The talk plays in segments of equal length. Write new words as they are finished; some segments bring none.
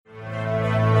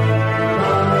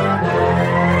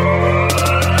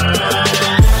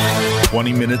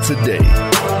20 minutes a day,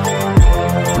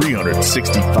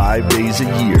 365 days a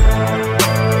year.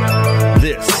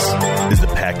 This is the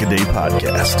Pack-A-Day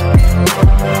Podcast.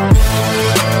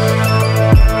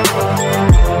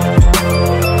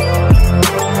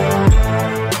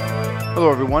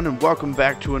 Hello, everyone, and welcome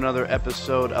back to another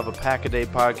episode of a Pack-A-Day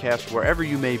Podcast, wherever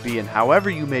you may be and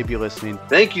however you may be listening.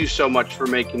 Thank you so much for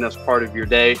making us part of your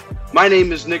day. My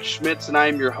name is Nick Schmitz, and I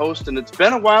am your host, and it's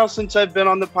been a while since I've been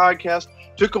on the podcast.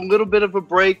 Took a little bit of a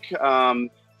break,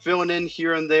 filling in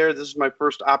here and there. This is my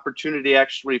first opportunity to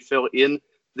actually fill in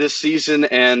this season,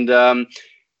 and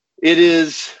it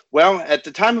is, well, at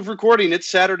the time of recording, it's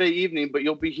Saturday evening, but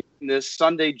you'll be hearing this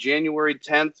Sunday, January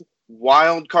 10th,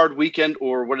 Wild Card Weekend,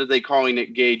 or what are they calling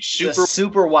it, Gage?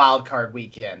 Super Wild Card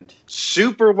Weekend.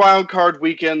 Super Wild Card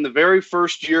Weekend, the very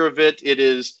first year of it. It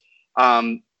is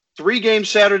 3 games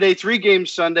Saturday, 3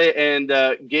 games Sunday, and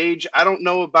Gage, I don't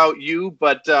know about you,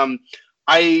 but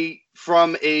I,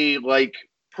 from a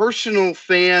personal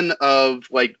fan of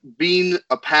being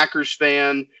a Packers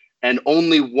fan and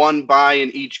only one bye in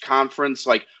each conference,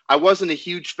 I wasn't a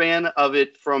huge fan of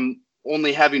it from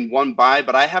only having one bye,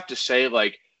 but I have to say,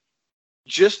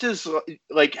 just as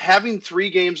having 3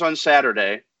 games on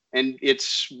Saturday, and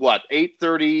it's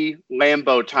 8:30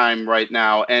 Lambeau time right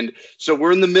now, and so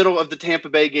we're in the middle of the Tampa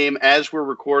Bay game as we're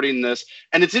recording this,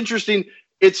 and it's interesting.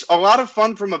 It's a lot of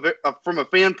fun from a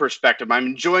fan perspective. I'm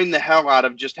enjoying the hell out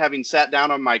of just having sat down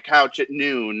on my couch at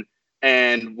noon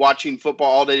and watching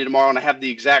football all day tomorrow, and I have the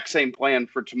exact same plan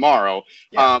for tomorrow.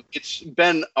 Yeah. It's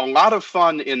been a lot of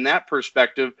fun in that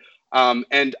perspective,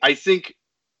 and I think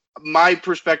my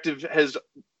perspective has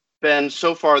been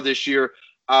so far this year,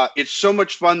 it's so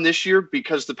much fun this year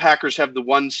because the Packers have the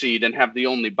 1 seed and have the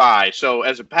only bye. So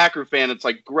as a Packer fan, it's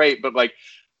great, but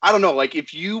I don't know,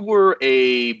 if you were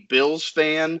a Bills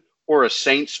fan or a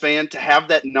Saints fan, to have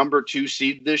that number 2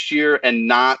 seed this year and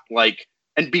not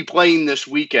and be playing this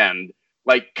weekend,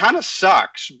 kind of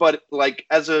sucks. But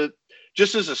as a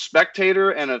spectator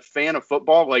and a fan of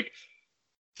football,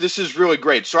 this is really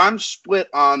great. So I'm split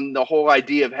on the whole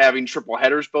idea of having triple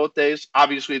headers both days.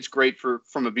 Obviously, it's great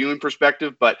from a viewing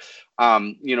perspective, but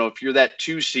if you're that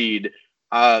 2 seed,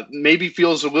 maybe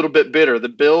feels a little bit bitter. The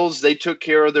Bills, they took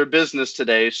care of their business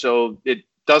today, so it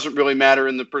doesn't really matter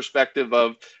in the perspective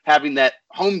of having that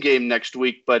home game next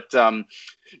week. But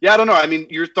yeah, I don't know. I mean,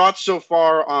 your thoughts so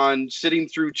far on sitting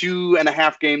through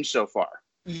 2.5 games so far?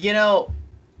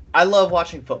 I love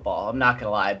watching football. I'm not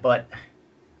gonna lie, but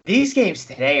these games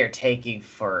today are taking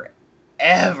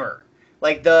forever.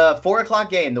 The 4:00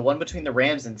 game, the one between the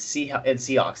Rams and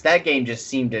Seahawks, that game just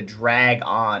seemed to drag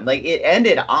on. It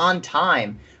ended on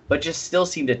time, but just still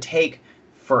seemed to take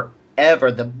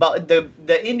forever.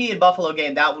 The Indy and Buffalo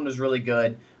game, that one was really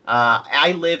good.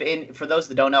 For those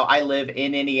that don't know, I live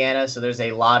in Indiana, so there's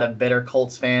a lot of bitter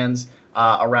Colts fans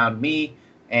around me,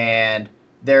 and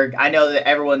I know that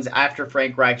everyone's after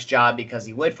Frank Reich's job because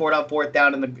he went for it on 4th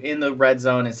down in the red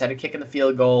zone instead of kicking the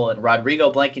field goal, and Rodrigo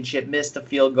Blankenship missed the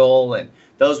field goal, and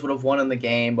those would have won in the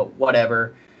game, but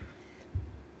whatever.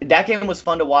 That game was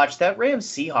fun to watch. That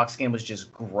Rams-Seahawks game was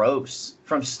just gross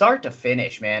from start to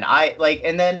finish, man.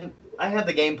 And then I have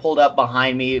the game pulled up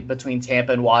behind me between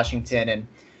Tampa and Washington, and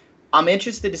I'm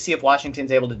interested to see if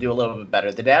Washington's able to do a little bit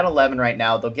better. They're down 11 right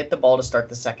now. They'll get the ball to start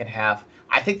the second half.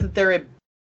 I think that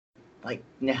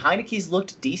Heineke's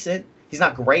looked decent. He's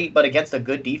not great, but against a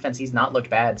good defense, he's not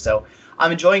looked bad. So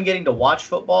I'm enjoying getting to watch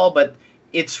football, but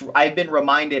I've been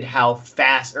reminded how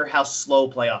fast or how slow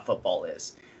playoff football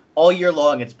is. All year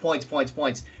long, it's points,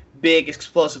 big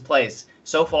explosive plays.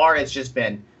 So far, it's just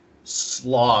been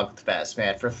slogged fest,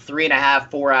 man, for 3.5,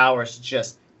 4 hours,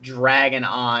 just dragging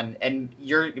on. And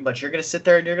you're going to sit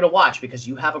there and you're going to watch because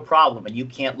you have a problem and you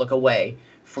can't look away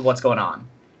from what's going on.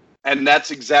 And that's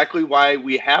exactly why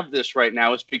we have this right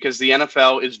now, is because the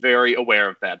NFL is very aware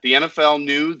of that. The NFL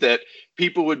knew that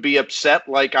people would be upset,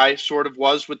 like I sort of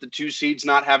was with the 2 seeds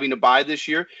not having a bye this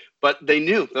year, but they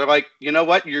knew. They're like, you know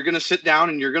what? You're going to sit down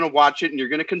and you're going to watch it and you're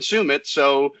going to consume it,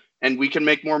 and we can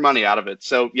make more money out of it.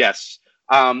 So, yes.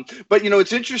 But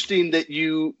it's interesting that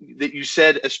you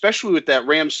said, especially with that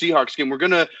Rams-Seahawks game, we're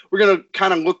gonna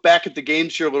kind of look back at the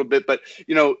games here a little bit, but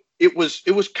it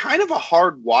was kind of a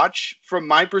hard watch from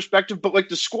my perspective, but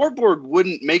the scoreboard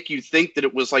wouldn't make you think that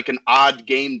it was an odd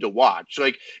game to watch.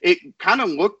 It kind of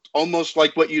looked almost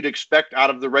like what you'd expect out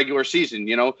of the regular season,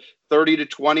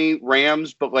 30-20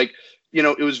 Rams, but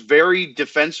it was very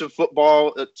defensive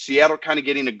football. Seattle kind of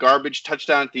getting a garbage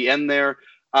touchdown at the end there.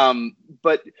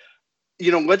 But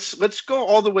let's go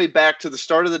all the way back to the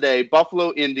start of the day.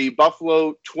 Buffalo, Indy,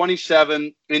 Buffalo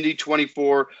 27, Indy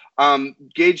 24.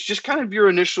 Gage, just kind of your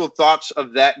initial thoughts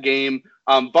of that game.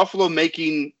 Buffalo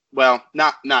making, well,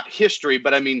 not history,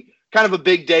 but I mean, kind of a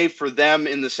big day for them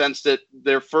in the sense that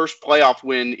their first playoff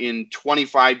win in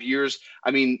 25 years.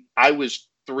 I mean, I was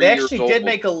 3 years old. They actually did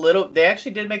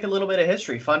make a little bit of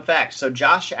history. Fun fact. So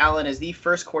Josh Allen is the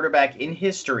first quarterback in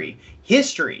history.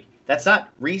 That's not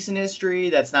recent history.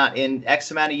 That's not in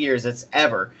X amount of years. That's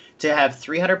ever to have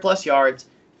 300-plus yards,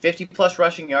 50-plus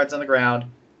rushing yards on the ground,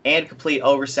 and complete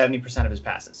over 70% of his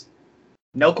passes.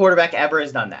 No quarterback ever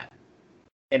has done that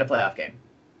in a playoff game.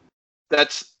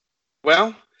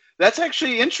 That's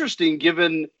actually interesting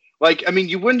given,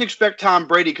 you wouldn't expect Tom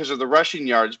Brady because of the rushing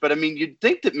yards, but, I mean, you'd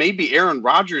think that maybe Aaron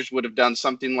Rodgers would have done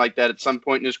something like that at some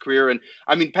point in his career. And,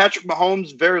 I mean, Patrick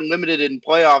Mahomes, very limited in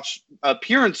playoffs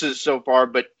appearances so far,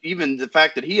 but even the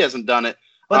fact that he hasn't done it.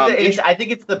 But I think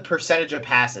it's the percentage of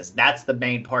passes. That's the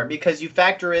main part, because you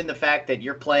factor in the fact that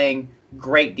you're playing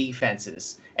great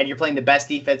defenses, and you're playing the best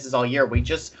defenses all year.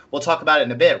 We'll talk about it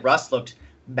in a bit. Russ looked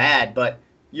bad, but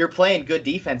you're playing good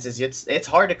defenses. It's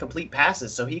hard to complete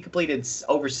passes. So he completed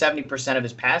over 70% of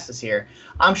his passes here.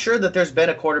 I'm sure that there's been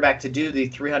a quarterback to do the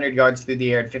 300 yards through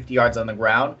the air and 50 yards on the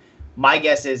ground. My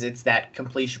guess is it's that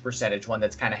completion percentage one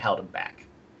that's kind of held him back.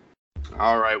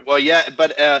 All right. Well, yeah,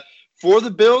 but for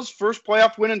the Bills, first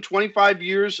playoff win in 25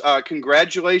 years.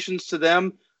 Congratulations to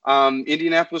them,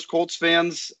 Indianapolis Colts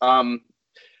fans.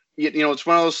 It's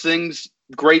one of those things.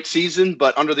 Great season,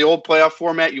 but under the old playoff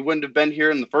format, you wouldn't have been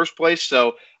here in the first place.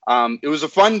 So it was a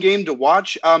fun game to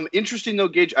watch. Interesting, though,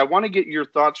 Gage, I want to get your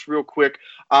thoughts real quick.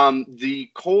 The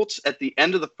Colts at the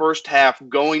end of the first half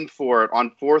going for it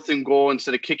on 4th and goal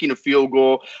instead of kicking a field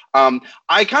goal.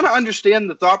 I kind of understand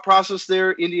the thought process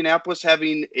there. Indianapolis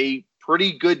having a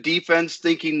pretty good defense,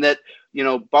 thinking that,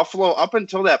 Buffalo up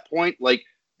until that point,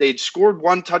 they'd scored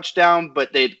one touchdown,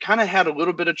 but they'd kind of had a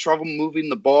little bit of trouble moving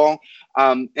the ball.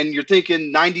 And you're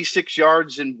thinking 96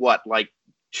 yards in what,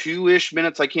 2-ish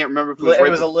minutes? I can't remember if it was It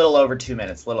was a little over 2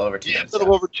 minutes. Over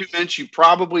 2 minutes. You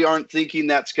probably aren't thinking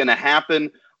that's going to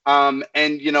happen.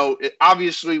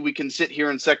 Obviously we can sit here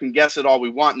and second guess it all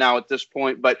we want now at this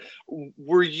point, but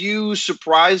were you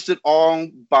surprised at all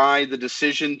by the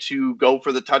decision to go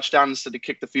for the touchdown instead of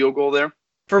kick the field goal there?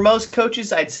 For most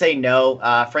coaches, I'd say no.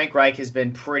 Frank Reich that's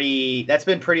been pretty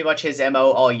much his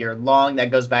MO all year long. That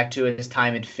goes back to his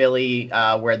time in Philly,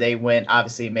 where they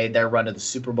made their run to the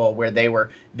Super Bowl, where they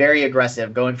were very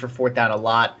aggressive, going for 4th down a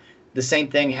lot. The same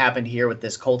thing happened here with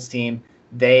this Colts team.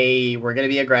 They were going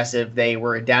to be aggressive. They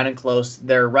were down and close.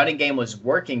 Their running game was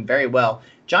working very well.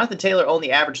 Jonathan Taylor only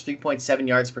averaged 3.7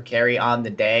 yards per carry on the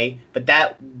day, but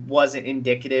that wasn't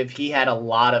indicative. He had a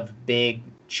lot of big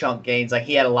chunk gains.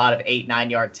 He had a lot of 8, 9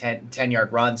 yard,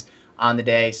 10-yard runs on the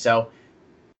day. So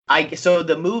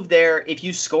the move there, if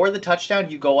you score the touchdown,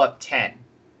 you go up 10.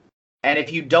 And if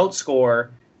you don't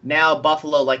score, now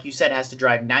Buffalo, like you said, has to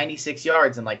drive 96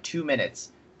 yards in 2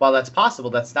 minutes. While that's possible,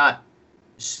 that's not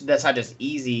just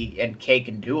easy and cake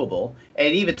and doable. And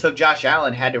it even took Josh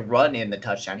Allen had to run in the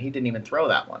touchdown. He didn't even throw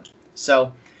that one.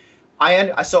 So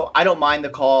I don't mind the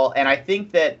call, and I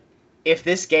think that if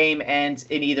this game ends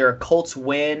in either a Colts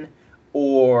win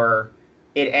or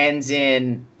it ends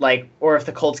in or if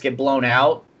the Colts get blown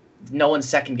out, no one's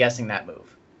second guessing that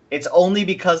move. It's only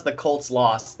because the Colts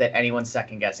lost that anyone's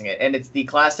second guessing it. And it's the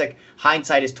classic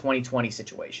hindsight is 20/20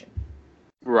 situation.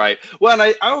 Right. Well, and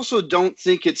I also don't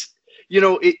think it's,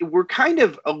 we're kind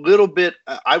of a little bit,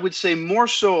 I would say more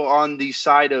so on the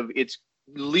side of it's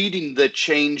leading the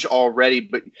change already,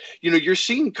 but you're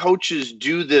seeing coaches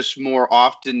do this more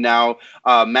often now.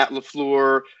 Matt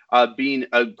LaFleur being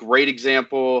a great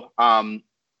example.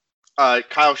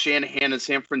 Kyle Shanahan in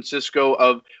San Francisco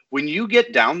of when you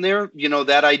get down there,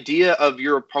 that idea of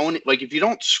your opponent, if you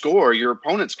don't score, your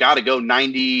opponent's got to go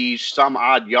 90 some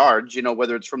odd yards,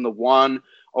 whether it's from the 1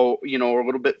 or a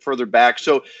little bit further back.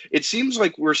 So it seems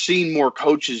like we're seeing more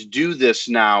coaches do this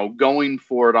now, going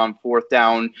for it on 4th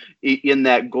down in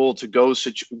that goal to goal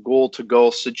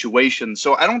situation.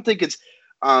 So I don't think it's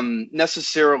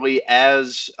necessarily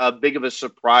as big of a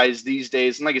surprise these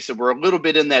days. And like I said, we're a little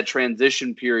bit in that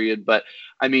transition period, but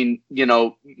I mean,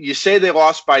 you say they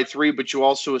lost by 3, but you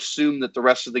also assume that the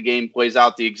rest of the game plays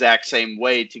out the exact same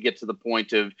way to get to the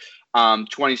point of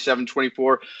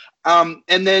 27-24.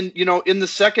 And then, in the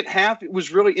second half, it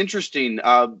was really interesting.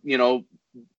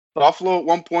 Buffalo at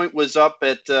one point was up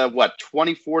at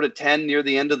 24-10 near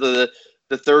the end of the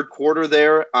third quarter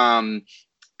there. And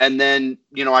then,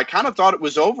 I kind of thought it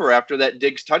was over after that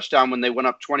Diggs touchdown when they went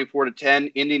up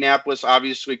 24-10. Indianapolis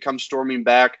obviously comes storming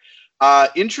back.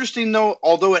 Interesting, though,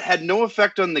 although it had no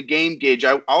effect on the game, Gage,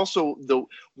 the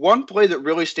one play that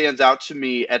really stands out to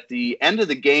me at the end of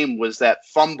the game was that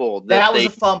fumble. That was a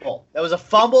fumble. That was a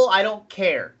fumble. I don't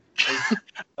care.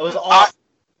 It was awesome.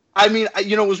 I mean,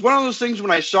 it was one of those things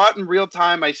when I saw it in real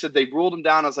time, I said they ruled him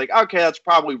down. I was like, okay, that's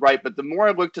probably right. But the more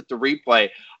I looked at the replay,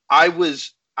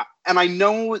 and I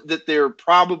know that they're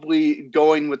probably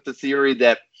going with the theory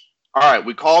that, all right,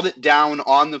 we called it down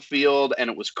on the field and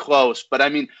it was close. But I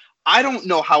mean, I don't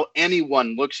know how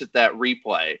anyone looks at that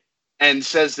replay and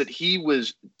says that he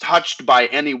was touched by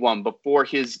anyone before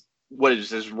his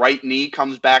right knee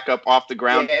comes back up off the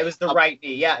ground. Yeah, it was the right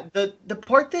knee. Yeah, the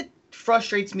part that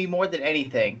frustrates me more than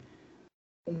anything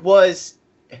was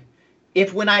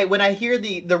when I hear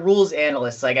the rules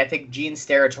analysts, like I think Gene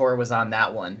Steratore was on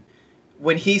that one,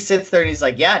 when he sits there and he's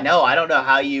like, yeah, no, I don't know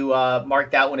how you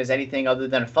mark that one as anything other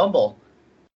than a fumble.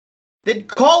 Then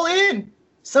call in.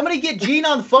 Somebody get Gene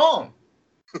on the phone.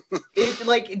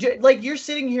 Like you're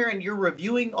sitting here and you're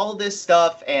reviewing all this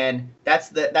stuff, and that's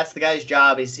the guy's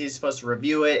job. He's supposed to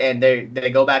review it, and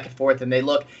they go back and forth and they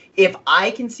look. If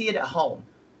I can see it at home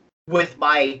with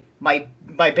my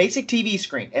basic TV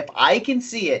screen, if I can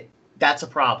see it, that's a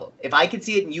problem. If I can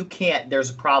see it and you can't,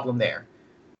 there's a problem there.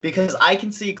 Because I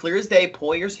can see clear as day,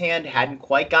 Poyer's hand hadn't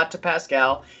quite got to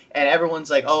Pascal, and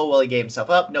everyone's like, oh, well, he gave himself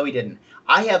up. No, he didn't.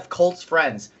 I have Colts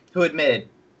friends who admitted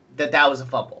that was a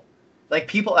fumble. Like,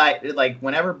 people,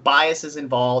 whenever bias is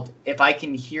involved, if I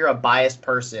can hear a biased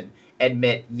person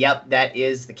admit, yep, that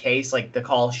is the case, like the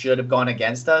call should have gone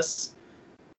against us,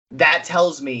 that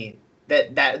tells me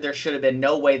that there should have been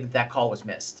no way that call was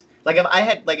missed. Like,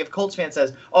 if Colts fan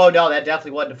says, oh, no, that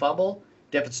definitely wasn't a fumble,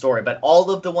 different story. But all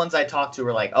of the ones I talked to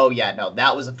were like, oh, yeah, no,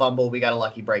 that was a fumble. We got a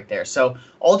lucky break there. So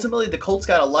ultimately, the Colts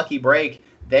got a lucky break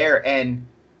there and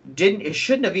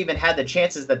shouldn't have even had the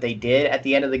chances that they did at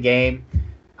the end of the game.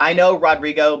 I know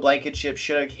Rodrigo Blankenship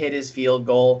should have hit his field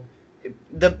goal.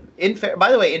 By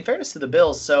the way, in fairness to the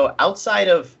Bills, so outside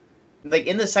of, like,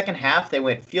 in the second half, they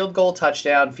went field goal,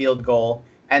 touchdown, field goal,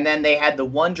 and then they had the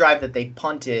one drive that they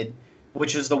punted,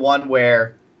 which was the one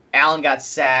where Allen got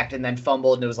sacked and then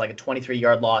fumbled, and it was like a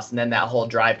 23-yard loss, and then that whole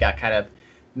drive got kind of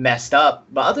messed up.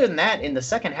 But other than that, in the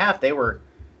second half, they were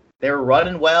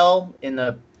running well in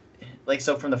the, like,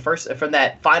 so from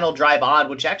that final drive on,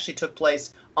 which actually took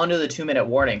place under the 2-minute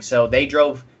warning. So they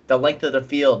drove the length of the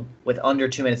field with under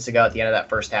 2 minutes to go at the end of that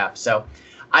first half. So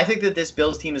I think that this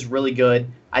Bills team is really good.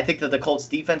 I think that the Colts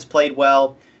defense played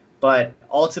well, but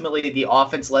ultimately the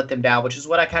offense let them down, which is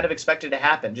what I kind of expected to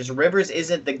happen. Just Rivers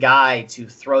isn't the guy to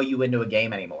throw you into a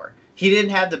game anymore. He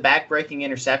didn't have the back-breaking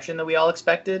interception that we all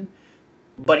expected,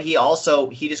 but he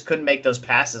just couldn't make those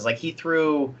passes. Like, he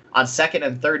threw on second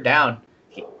and third down,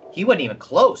 he wasn't even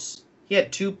close. He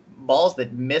had 2 balls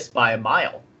that missed by a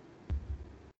mile.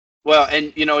 Well,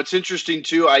 and, it's interesting,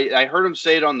 too. I heard him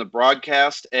say it on the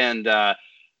broadcast, and,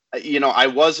 I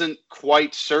wasn't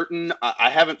quite certain. I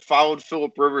haven't followed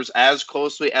Phillip Rivers as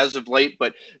closely as of late,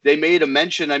 but they made a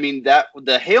mention. I mean, that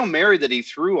the Hail Mary that he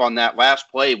threw on that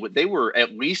last play, they were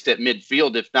at least at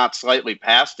midfield, if not slightly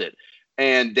past it.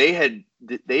 And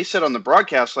they said on the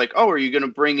broadcast, like, oh, are you going to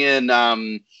bring in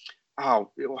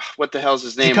what the hell's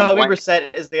his name? Jacoby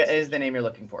Brissett is the name you're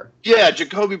looking for. Yeah,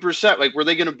 Jacoby Brissett. Like, were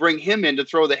they going to bring him in to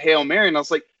throw the Hail Mary? And I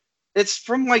was like, it's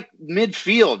from, like,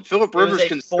 midfield. Phillip Rivers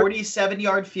can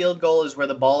 47-yard field goal is where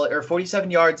the ball, or 47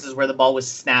 yards is where the ball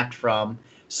was snapped from.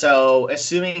 So,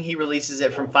 assuming he releases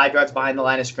it from 5 yards behind the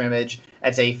line of scrimmage,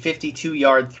 that's a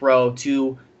 52-yard throw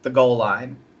to the goal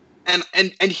line.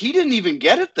 And he didn't even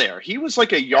get it there. He was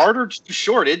like a yard or two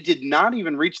short. It did not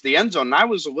even reach the end zone. And I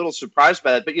was a little surprised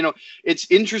by that. But, it's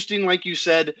interesting, like you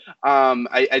said.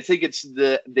 I think it's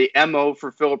the MO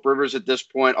for Phillip Rivers at this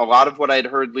point. A lot of what I'd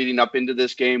heard leading up into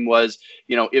this game was,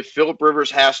 if Phillip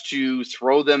Rivers has to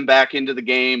throw them back into the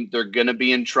game, they're going to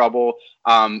be in trouble.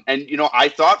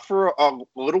 I thought for a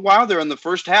little while there in the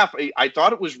first half, I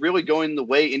thought it was really going the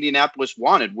way Indianapolis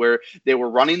wanted, where they were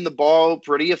running the ball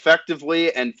pretty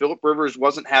effectively, and Phillip Rivers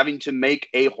wasn't having to make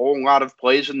a whole lot of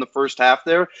plays in the first half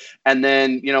there. And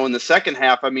then, in the second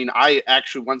half, I mean, I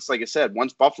actually, once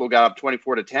Buffalo got up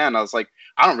 24-10, I was like,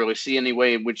 I don't really see any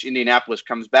way in which Indianapolis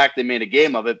comes back. They made a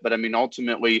game of it, but I mean,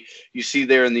 ultimately, you see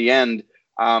there in the end,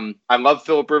 I love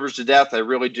Phillip Rivers to death. I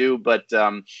really do, but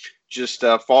just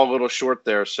fall a little short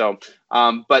there. So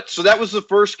that was the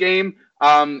first game.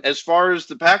 As far as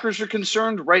the Packers are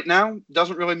concerned, right now,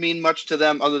 doesn't really mean much to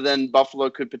them other than Buffalo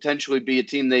could potentially be a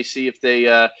team they see if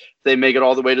they make it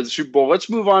all the way to the Super Bowl. Let's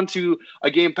move on to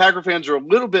a game Packer fans are a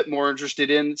little bit more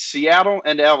interested in, Seattle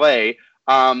and LA.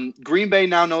 Green Bay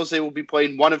now knows they will be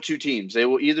playing one of two teams. They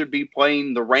will either be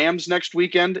playing the Rams next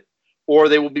weekend or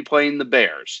they will be playing the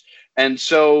Bears. And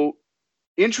so,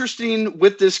 interesting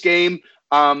with this game,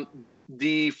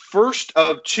 the first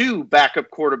of two backup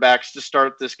quarterbacks to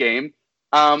start this game.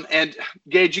 And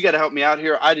Gage, you got to help me out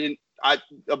here.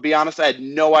 I'll be honest, I had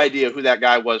no idea who that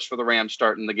guy was for the Rams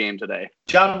starting the game today.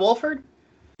 John Wolford?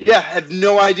 Yeah, I have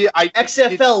no idea.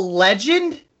 XFL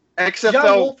legend? XFL.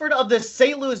 John Wolford of the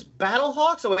St. Louis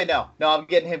Battlehawks? Oh, wait, no, I'm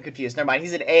getting him confused. Never mind.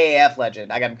 He's an AAF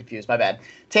legend. I got him confused. My bad.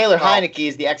 Taylor Heineke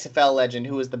is the XFL legend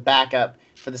who was the backup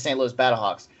for the St. Louis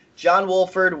Battlehawks. John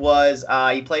Wolford was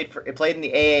he played in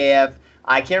the AAF.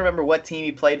 I can't remember what team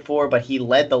he played for, but he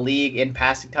led the league in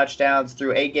passing touchdowns.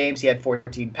 Through 8 games, he had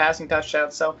 14 passing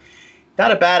touchdowns. So,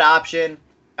 not a bad option.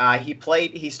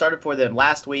 He started for them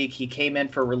last week. He came in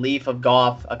for relief of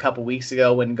Goff a couple weeks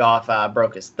ago when Goff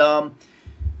broke his thumb.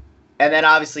 And then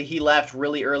obviously he left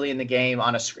really early in the game.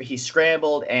 He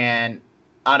scrambled, and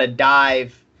on a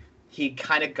dive, he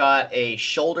kind of got a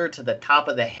shoulder to the top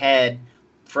of the head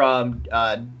from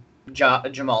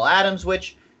Jamal Adams,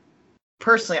 which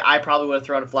personally I probably would have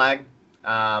thrown a flag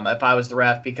if I was the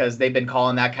ref, because they've been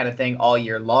calling that kind of thing all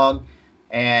year long.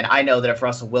 And I know that if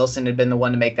Russell Wilson had been the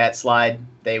one to make that slide,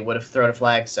 they would have thrown a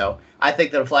flag. So I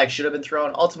think that a flag should have been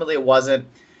thrown. Ultimately, it wasn't.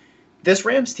 This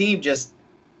Rams team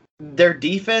their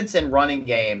defense and running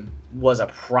game was a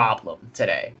problem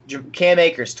today. Cam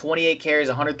Akers, 28 carries,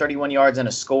 131 yards, and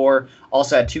a score.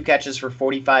 Also had 2 catches for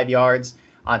 45 yards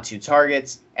on 2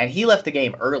 targets. And he left the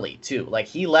game early, too. Like,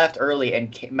 he left early,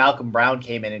 and Malcolm Brown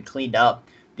came in and cleaned up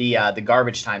the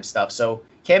garbage time stuff. So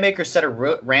Cam Akers set a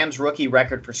Rams rookie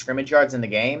record for scrimmage yards in the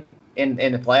game, in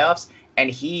the playoffs, and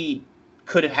he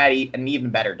could have had an even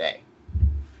better day.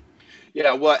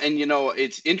 Yeah, well, and,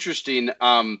 it's interesting.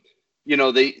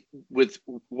 With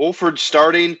Wolford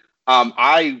starting,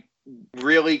 I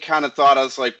really kind of thought, I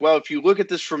was like, well, if you look at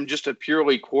this from just a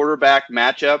purely quarterback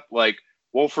matchup, like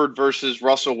Wolford versus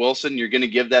Russell Wilson, you're going to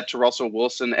give that to Russell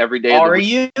Wilson every day. Are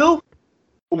you?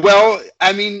 Well,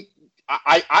 I mean,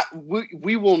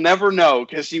 we will never know,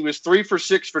 because he was 3 for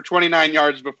 6 for 29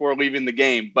 yards before leaving the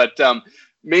game. But,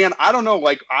 man, I don't know.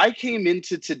 Like, I came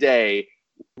into today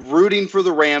rooting for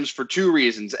the Rams for 2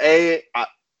 reasons.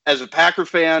 As a Packer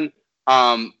fan,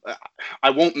 I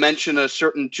won't mention a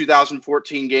certain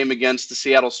 2014 game against the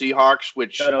Seattle Seahawks,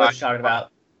 which I don't know what you're talking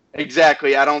about.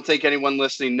 Exactly. I don't think anyone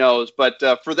listening knows, but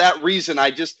for that reason,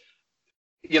 I just,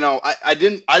 I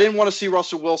didn't want to see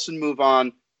Russell Wilson move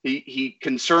on. He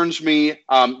concerns me.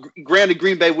 Granted,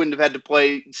 Green Bay wouldn't have had to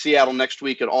play Seattle next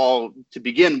week at all to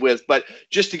begin with, but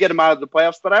just to get him out of the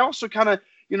playoffs. But I also kind of,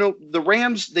 the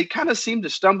Rams, they kind of seem to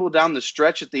stumble down the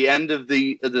stretch at the end of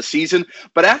the season.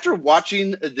 But after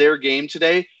watching their game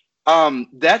today,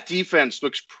 that defense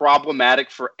looks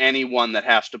problematic for anyone that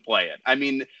has to play it. I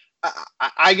mean,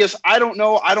 I guess, I don't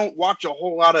know. I don't watch a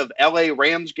whole lot of LA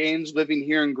Rams games living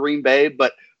here in Green Bay,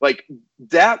 but like,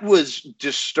 that was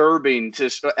disturbing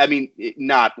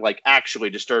not like actually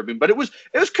disturbing, but it was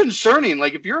concerning.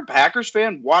 Like, if you're a Packers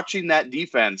fan watching that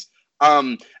defense,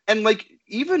 and like,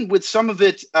 even with some of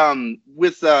it,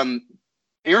 with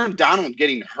Aaron Donald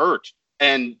getting hurt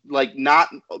and like not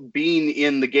being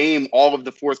in the game all of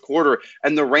the fourth quarter,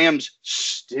 and the Rams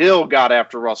still got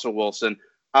after Russell Wilson.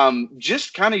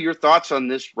 Just kind of your thoughts on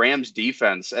this Rams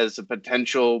defense as a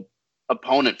potential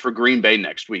opponent for Green Bay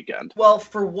next weekend. Well,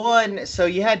 for one, so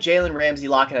you had Jalen Ramsey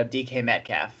locking up DK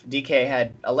Metcalf. DK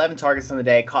had 11 targets on the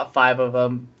day, caught 5 of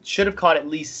them. Should have caught at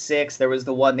least 6. There was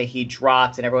the one that he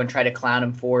dropped, and everyone tried to clown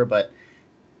him for, but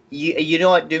you know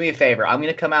what? Do me a favor. I'm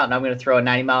going to come out and I'm going to throw a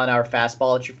 90-mile-an-hour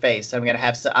fastball at your face. I'm going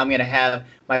to have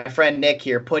my friend Nick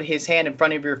here put his hand in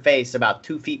front of your face about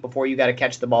 2 feet before you got to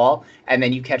catch the ball, and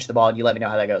then you catch the ball and you let me know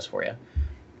how that goes for you.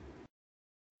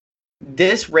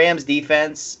 This Rams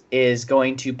defense is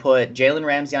going to put Jalen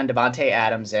Ramsey on Devontae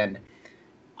Adams, and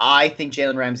I think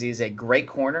Jalen Ramsey is a great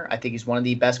corner. I think he's one of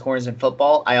the best corners in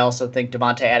football. I also think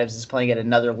Devontae Adams is playing at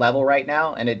another level right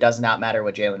now, and it does not matter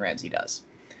what Jalen Ramsey does.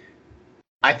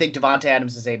 I think Devontae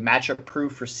Adams is a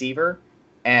matchup-proof receiver,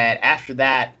 and after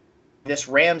that, this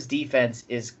Rams defense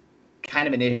is kind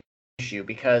of an issue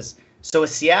because so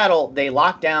with Seattle, they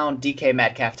locked down DK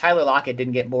Metcalf. Tyler Lockett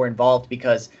didn't get more involved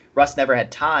because Russ never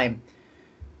had time.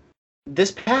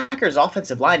 This Packers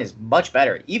offensive line is much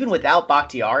better. Even without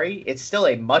Bakhtiari, it's still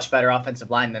a much better offensive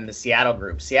line than the Seattle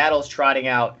group. Seattle's trotting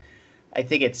out, I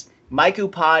think it's Mike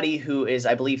Upati, who is,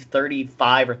 I believe,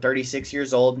 35 or 36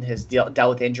 years old and has dealt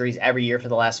with injuries every year for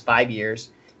the last 5 years.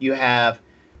 You have,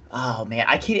 oh man,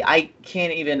 I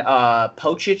can't even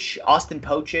Pocic, Austin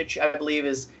Pocic, I believe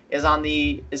is on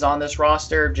this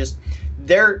roster. Just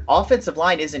their offensive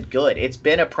line isn't good. It's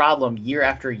been a problem year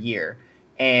after year.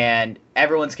 And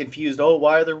everyone's confused. Oh,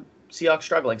 why are the Seahawks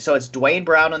struggling. So it's Dwayne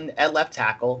Brown at left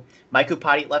tackle, Mike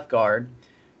Upati at left guard,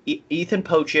 Ethan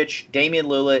Pocic, Damian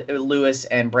Lewis,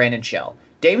 and Brandon Shell.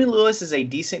 Damian Lewis is a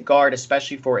decent guard,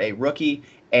 especially for a rookie,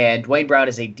 and Dwayne Brown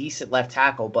is a decent left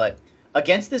tackle. But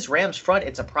against this Rams front,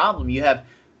 it's a problem. You have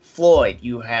Floyd,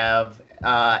 you have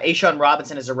A'Shaun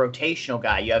Robinson as a rotational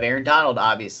guy, you have Aaron Donald,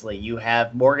 obviously, you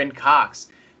have Morgan Cox.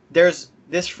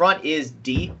 This front is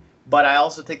deep, but I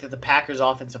also think that the Packers'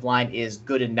 offensive line is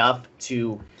good enough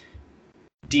to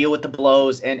deal with the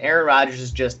blows, and Aaron Rodgers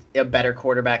is just a better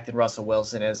quarterback than Russell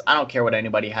Wilson is. I don't care what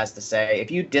anybody has to say.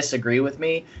 If you disagree with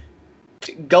me,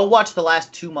 go watch the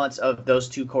last 2 months of those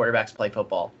two quarterbacks play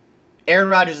football. Aaron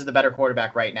Rodgers is the better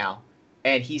quarterback right now,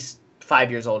 and he's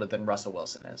 5 years older than Russell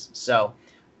Wilson is. So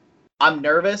I'm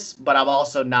nervous, but I'm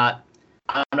not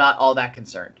all that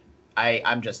concerned.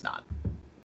 I'm just not.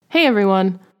 Hey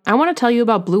everyone, I want to tell you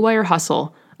about Blue Wire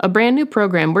Hustle, a brand new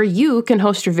program where you can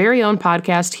host your very own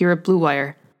podcast here at Blue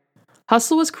Wire.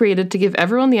 Hustle was created to give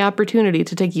everyone the opportunity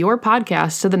to take your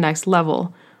podcast to the next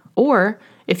level. Or,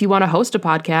 if you want to host a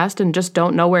podcast and just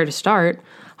don't know where to start,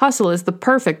 Hustle is the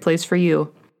perfect place for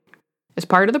you. As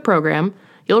part of the program,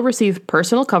 you'll receive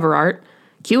personal cover art,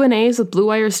 Q&As with Blue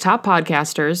Wire's top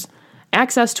podcasters,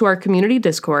 access to our community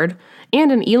Discord,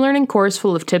 and an e-learning course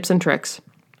full of tips and tricks.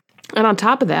 And on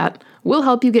top of that, we'll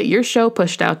help you get your show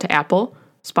pushed out to Apple,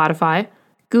 Spotify,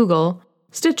 Google,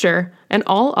 Stitcher, and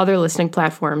all other listening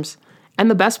platforms.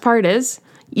 And the best part is,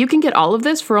 you can get all of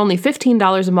this for only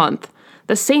 $15 a month,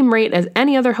 the same rate as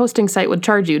any other hosting site would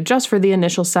charge you just for the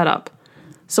initial setup.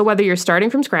 So whether you're starting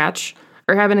from scratch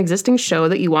or have an existing show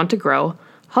that you want to grow,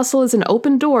 Hustle is an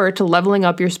open door to leveling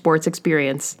up your sports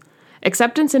experience.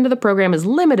 Acceptance into the program is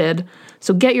limited,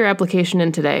 so get your application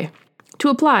in today. To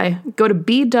apply, go to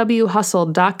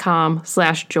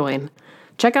bwhustle.com/join.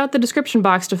 Check out the description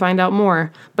box to find out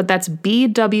more, but that's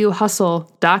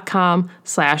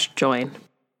bwhustle.com/join.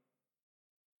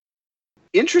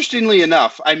 Interestingly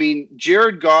enough, I mean,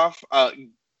 Jared Goff,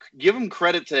 give him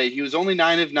credit today. He was only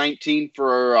 9 of 19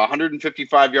 for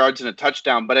 155 yards and a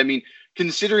touchdown. But I mean,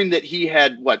 considering that he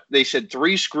had they said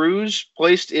 3 screws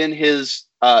placed in his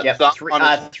thumb,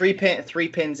 three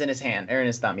pins in his hand or in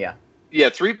his thumb, yeah. Yeah,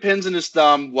 3 pins in his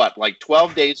thumb.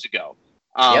 12 days ago.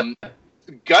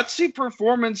 Gutsy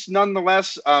performance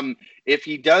nonetheless. If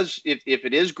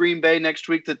it is Green Bay next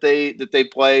week that they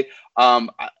play.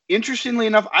 Interestingly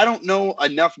enough, I don't know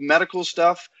enough medical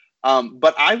stuff,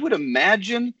 but I would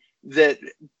imagine that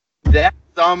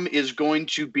thumb is going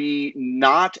to be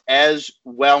not as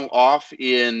well off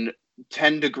in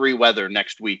 10-degree weather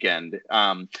next weekend.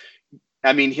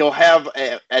 I mean, he'll have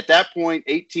at that point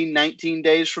 18, 19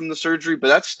 days from the surgery, but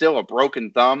that's still a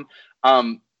broken thumb.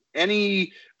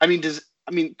 Clearly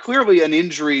an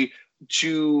injury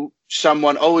to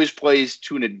someone always plays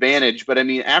to an advantage. But I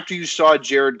mean, after you saw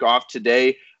Jared Goff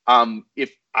today,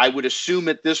 if I would assume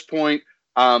at this point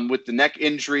with the neck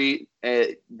injury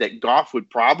that Goff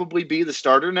would probably be the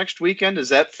starter next weekend. Is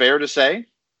that fair to say?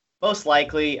 Most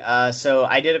likely. So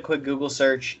I did a quick Google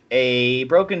search. A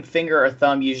broken finger or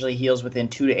thumb usually heals within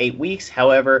 2 to 8 weeks.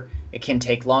 However, it can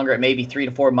take longer. It may be 3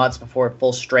 to 4 months before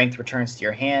full strength returns to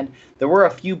your hand. There were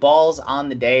a few balls on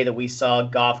the day that we saw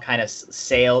Goff kind of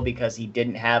sail because he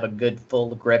didn't have a good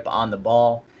full grip on the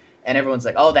ball. And everyone's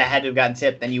like, oh, that had to have gotten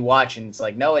tipped. Then you watch and it's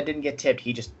like, no, it didn't get tipped.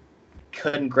 He just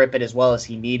couldn't grip it as well as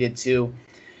he needed to.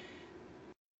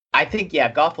 I think,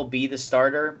 Goff will be the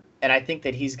starter. And I think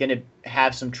that he's going to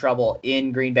have some trouble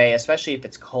in Green Bay, especially if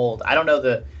it's cold. I don't know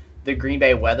the Green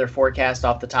Bay weather forecast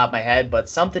off the top of my head, but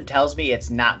something tells me it's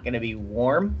not going to be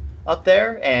warm up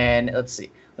there. And let's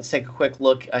see. Let's take a quick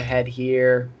look ahead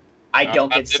here. I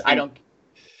don't get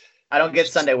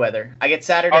Sunday weather. I get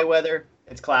Saturday weather.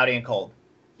 It's cloudy and cold.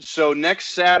 So next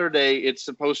Saturday, it's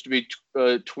supposed to be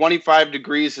 25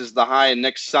 degrees is the high, and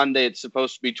next Sunday, it's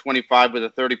supposed to be 25 with a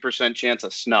 30% chance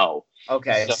of snow.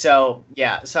 Okay, so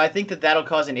I think that'll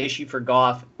cause an issue for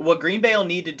Goff. What Green Bay will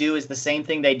need to do is the same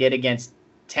thing they did against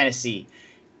Tennessee.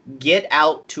 Get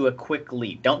out to a quick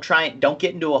lead. Don't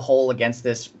get into a hole against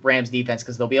this Rams defense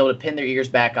because they'll be able to pin their ears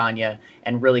back on you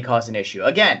and really cause an issue.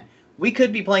 Again, we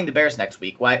could be playing the Bears next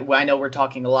week. I know we're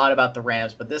talking a lot about the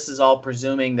Rams, but this is all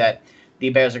presuming that the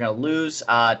Bears are going to lose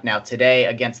now today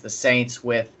against the Saints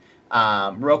with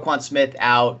Roquan Smith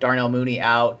out, Darnell Mooney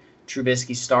out,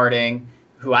 Trubisky starting,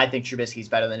 who I think Trubisky's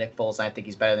better than Nick Foles, and I think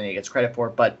he's better than he gets credit for.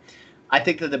 But I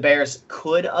think that the Bears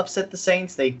could upset the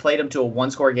Saints. They played them to a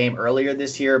one-score game earlier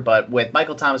this year, but with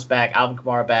Michael Thomas back, Alvin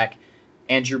Kamara back,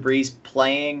 and Drew Brees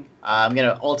playing, I'm going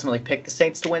to ultimately pick the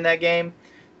Saints to win that game.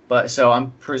 So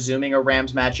I'm presuming a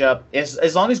Rams matchup.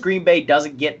 As long as Green Bay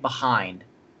doesn't get behind,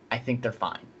 I think they're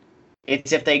fine.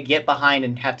 It's if they get behind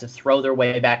and have to throw their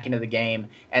way back into the game,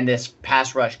 and this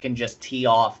pass rush can just tee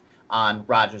off on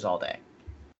Rodgers all day.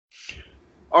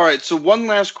 All right, so one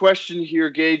last question here,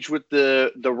 Gage, with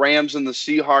the Rams and the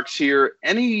Seahawks here.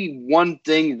 Any one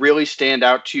thing really stand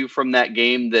out to you from that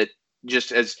game that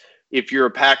just as if you're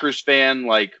a Packers fan,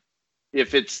 like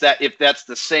if that's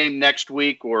the same next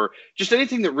week, or just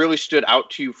anything that really stood out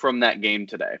to you from that game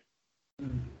today?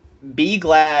 Be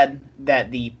glad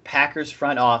that the Packers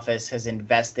front office has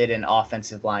invested in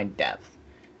offensive line depth.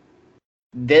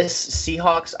 This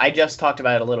Seahawks, I just talked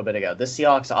about it a little bit ago. This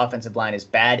Seahawks offensive line is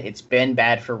bad. It's been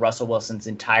bad for Russell Wilson's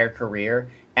entire career,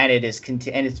 and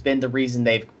it's been the reason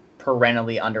they've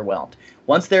perennially underwhelmed.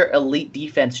 Once their elite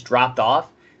defense dropped off,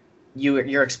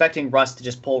 you're expecting Russ to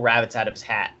just pull rabbits out of his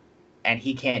hat, and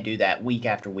he can't do that week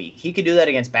after week. He could do that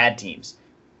against bad teams,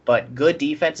 but good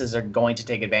defenses are going to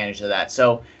take advantage of that.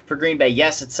 So for Green Bay,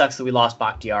 yes, it sucks that we lost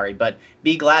Bakhtiari, but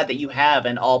be glad that you have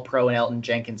an all-pro and Elton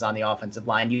Jenkins on the offensive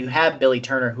line. You have Billy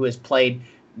Turner, who has played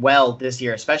well this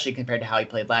year, especially compared to how he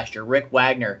played last year. Rick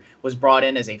Wagner was brought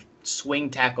in as a swing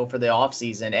tackle for the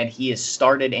offseason, and he has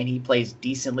started and he plays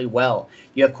decently well.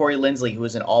 You have Corey Linsley, who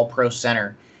is an all-pro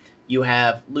center. You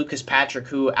have Lucas Patrick,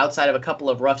 who, outside of a couple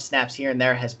of rough snaps here and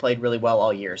there, has played really well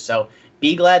all year. So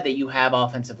be glad that you have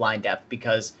offensive line depth,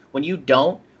 because when you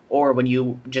don't, or when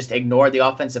you just ignore the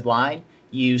offensive line,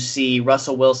 you see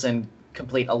Russell Wilson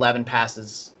complete 11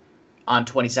 passes on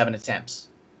 27 attempts,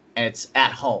 and it's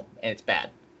at home, and it's bad.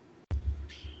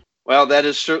 Well, that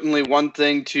is certainly one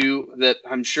thing, too, that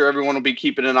I'm sure everyone will be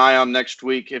keeping an eye on next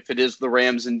week, if it is the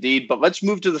Rams indeed. But let's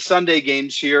move to the Sunday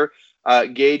games here,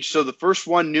 Gage. So the first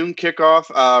one, noon kickoff,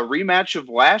 rematch of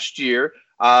last year,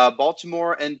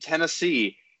 Baltimore and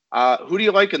Tennessee. Who do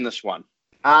you like in this one?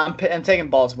 I'm taking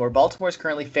Baltimore. Baltimore is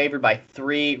currently favored by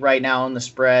 3 right now on the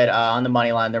spread. On the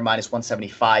money line, they're minus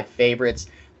 175 favorites.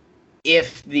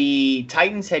 If the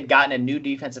Titans had gotten a new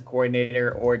defensive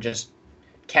coordinator or just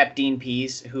kept Dean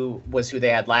Pease, who they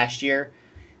had last year,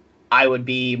 I would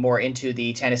be more into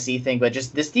the Tennessee thing. But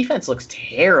just this defense looks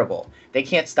terrible. They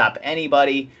can't stop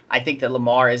anybody. I think that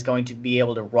Lamar is going to be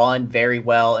able to run very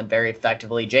well and very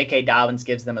effectively. J.K. Dobbins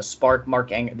gives them a spark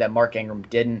that Mark Ingram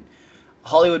didn't.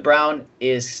 Hollywood Brown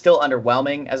is still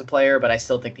underwhelming as a player, but I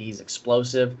still think that he's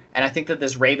explosive. And I think that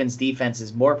this Ravens defense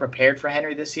is more prepared for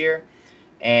Henry this year.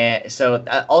 And so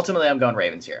ultimately I'm going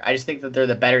Ravens here. I just think that they're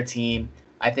the better team.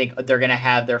 I think they're going to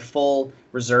have their full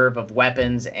reserve of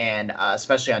weapons, and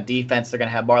especially on defense, they're going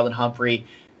to have Marlon Humphrey,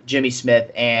 Jimmy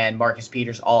Smith, and Marcus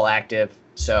Peters all active.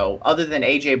 So other than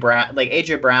A.J.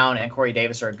 Brown and Corey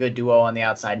Davis are a good duo on the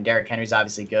outside, and Derrick Henry's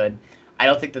obviously good, I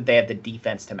don't think that they have the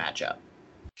defense to match up.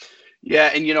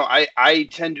 Yeah, and, I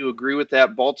tend to agree with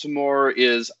that. Baltimore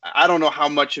is, I don't know how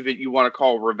much of it you want to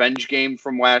call a revenge game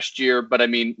from last year, but,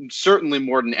 certainly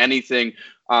more than anything,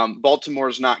 Baltimore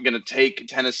is not going to take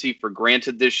Tennessee for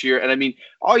granted this year. And,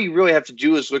 all you really have to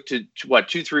do is look to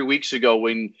 2-3 weeks ago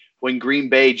when Green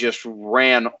Bay just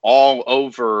ran all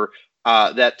over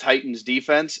that Titans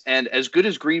defense. And as good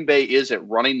as Green Bay is at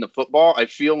running the football, I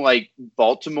feel like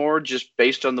Baltimore, just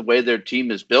based on the way their team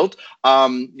is built,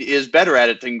 is better at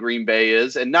it than Green Bay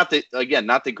is. And not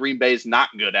that Green Bay is not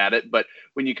good at it, but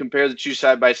when you compare the two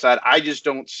side by side, I just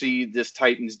don't see this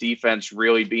Titans defense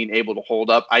really being able to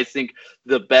hold up. I think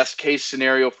the best case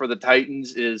scenario for the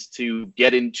Titans is to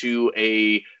get into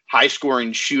a high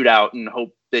scoring shootout and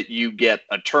hope that you get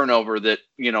a turnover that,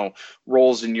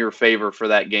 rolls in your favor for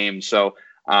that game. So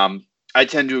I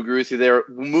tend to agree with you there.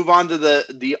 We'll move on to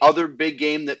the other big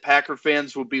game that Packer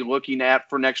fans will be looking at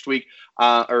for next week,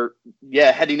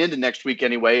 heading into next week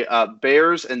anyway,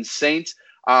 Bears and Saints.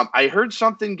 I heard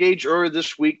something, Gage, earlier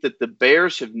this week that the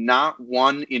Bears have not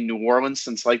won in New Orleans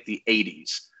since like the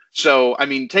 80s. So,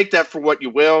 take that for what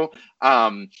you will.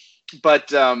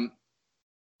 But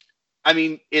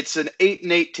it's an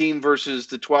 8-8 team versus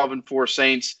the 12-4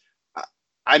 Saints.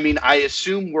 I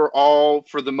assume we're all,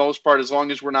 for the most part, as long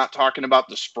as we're not talking about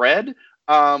the spread,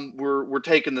 we're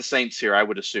taking the Saints here, I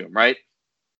would assume, right?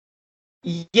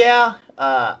 Yeah.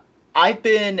 I've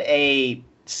been a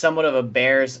somewhat of a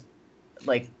Bears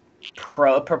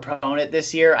proponent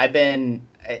this year. I've been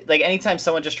anytime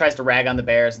someone just tries to rag on the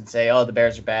Bears and say, oh, the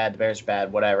Bears are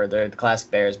bad, whatever, they're the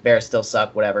classic Bears still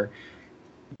suck, whatever.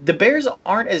 The Bears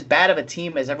aren't as bad of a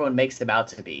team as everyone makes them out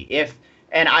to be.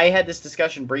 And I had this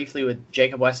discussion briefly with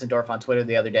Jacob Westendorf on Twitter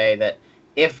the other day that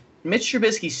if Mitch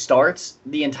Trubisky starts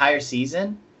the entire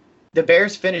season, the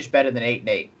Bears finish better than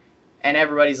 8-8. And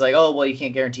everybody's like, oh, well, you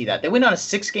can't guarantee that. They went on a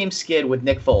 6-game skid with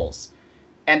Nick Foles.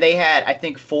 And they had, I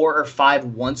think, 4 or 5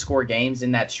 one-score games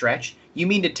in that stretch. You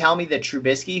mean to tell me that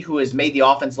Trubisky, who has made the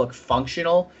offense look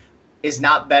functional, is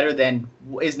not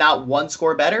one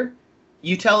score better.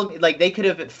 You tell me, like, they could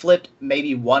have flipped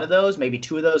maybe one of those, maybe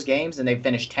two of those games, and they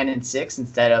finished 10-6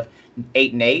 instead of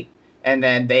 8-8, and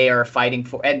then they are fighting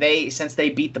for. And since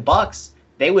they beat the Bucks,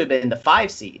 they would have been the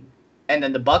 5 seed, and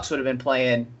then the Bucks would have been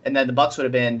playing, and then the Bucks would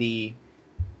have been the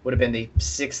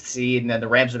 6th seed, and then the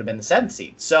Rams would have been the 7th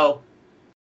seed. So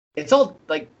it's all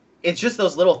like it's just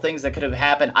those little things that could have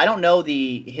happened. I don't know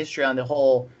the history on the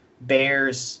whole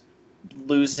Bears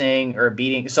losing or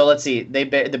beating. So let's see. The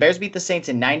Bears beat the Saints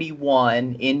in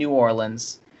 91 in New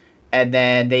Orleans, and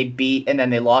then they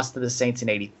lost to the Saints in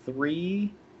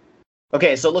 83.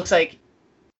 Okay, so it looks like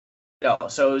no.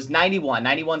 So it was 91.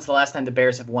 91's the last time the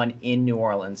Bears have won in New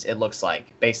Orleans, it looks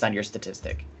like, based on your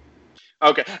statistic.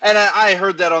 Okay, and I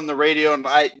heard that on the radio, and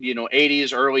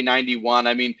 80s, early 91.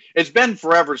 I mean, it's been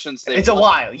forever since they. It's a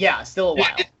while, yeah, still a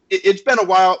while. It's been a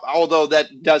while, although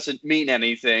that doesn't mean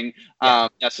anything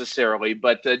necessarily,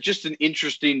 but just an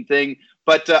interesting thing.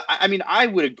 But, I mean, I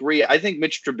would agree. I think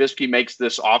Mitch Trubisky makes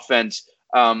this offense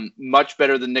much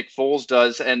better than Nick Foles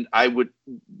does, and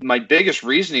my biggest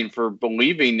reasoning for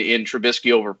believing in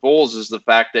Trubisky over Foles is the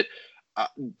fact that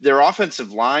their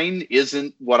offensive line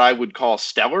isn't what I would call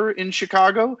stellar in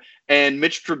Chicago, and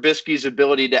Mitch Trubisky's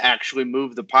ability to actually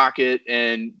move the pocket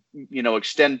and,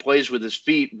 extend plays with his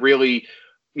feet really,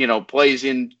 plays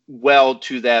in well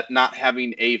to that not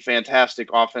having a fantastic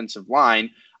offensive line.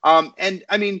 And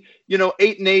I mean,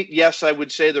 8-8, yes, I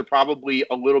would say they're probably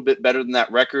a little bit better than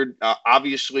that record.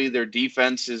 Obviously, their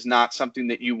defense is not something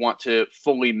that you want to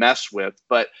fully mess with,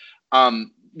 but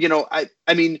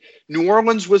I mean, New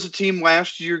Orleans was a team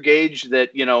last year, Gage,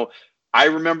 that, I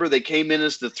remember they came in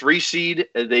as the 3 seed.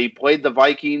 They played the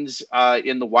Vikings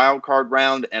in the wild card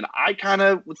round. And I kind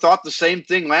of thought the same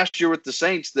thing last year with the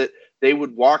Saints, that they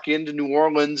would walk into New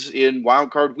Orleans in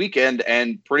wild card weekend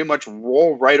and pretty much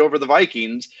roll right over the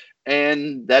Vikings.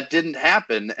 And that didn't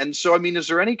happen. And so, I mean, is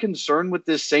there any concern with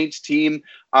this Saints team?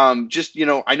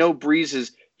 I know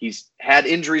Breeze he's had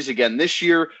injuries again this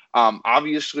year.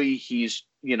 Obviously, he's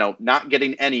not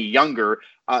getting any younger.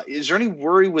 Is there any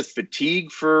worry with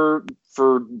fatigue for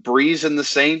Breeze and the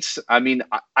Saints? I mean,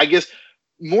 I guess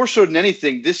more so than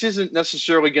anything, this isn't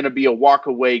necessarily going to be a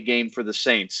walk-away game for the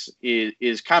Saints,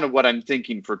 is kind of what I'm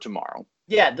thinking for tomorrow.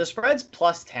 Yeah, the spread's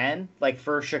plus 10, like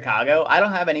for Chicago. I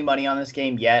don't have any money on this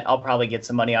game yet. I'll probably get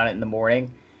some money on it in the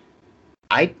morning.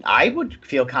 I would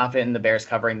feel confident in the Bears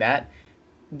covering that.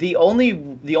 The only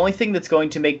thing that's going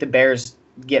to make the Bears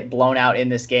get blown out in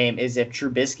this game is if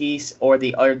Trubisky or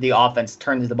the offense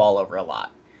turns the ball over a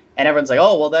lot. And everyone's like,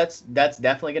 oh, well, that's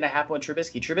definitely going to happen with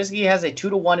Trubisky. Trubisky has a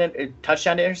 2-to-1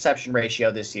 touchdown to interception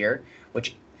ratio this year,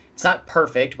 which it's not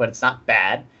perfect, but it's not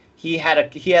bad. He had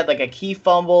like a key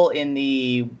fumble in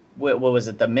the what was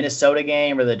it, the Minnesota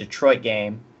game or the Detroit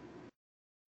game?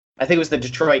 I think it was the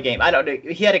Detroit game. I don't know.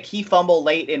 He had a key fumble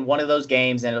late in one of those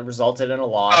games, and it resulted in a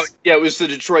loss. Oh, yeah, it was the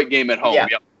Detroit game at home. Yeah.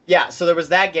 Yep. Yeah, so there was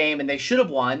that game, and they should have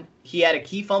won. He had a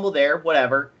key fumble there,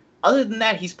 whatever. Other than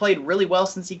that, he's played really well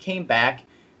since he came back.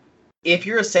 If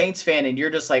you're a Saints fan and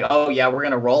you're just like, oh, yeah, we're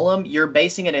going to roll him, you're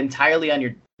basing it entirely on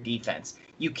your defense.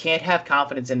 You can't have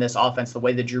confidence in this offense the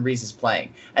way that Drew Brees is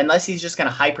playing. Unless he's just going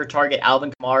to hyper-target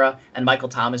Alvin Kamara and Michael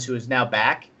Thomas, who is now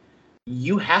back,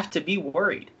 you have to be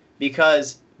worried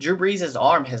because Drew Brees'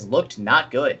 arm has looked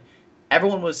not good.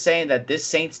 Everyone was saying that this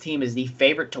Saints team is the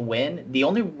favorite to win. The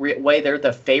only way they're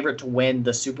the favorite to win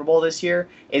the Super Bowl this year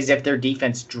is if their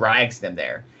defense drags them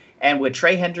there. And with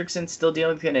Trey Hendrickson still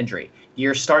dealing with an injury,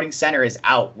 your starting center is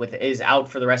out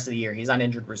for the rest of the year. He's on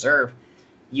injured reserve.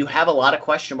 You have a lot of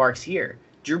question marks here.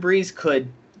 Drew Brees could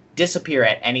disappear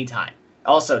at any time.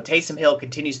 Also, Taysom Hill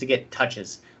continues to get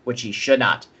touches, which he should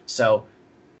not. So,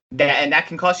 that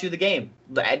can cost you the game.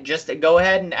 Just go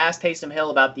ahead and ask Taysom Hill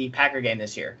about the Packer game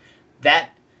this year.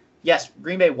 Yes,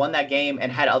 Green Bay won that game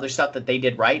and had other stuff that they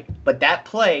did right, but that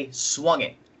play swung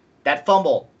it. That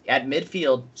fumble at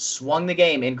midfield swung the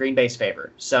game in Green Bay's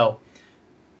favor. So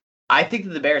I think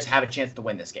that the Bears have a chance to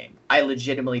win this game. I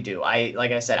legitimately do.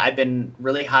 Like I said, I've been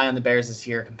really high on the Bears this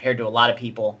year compared to a lot of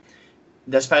people,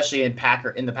 especially in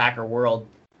the Packer world.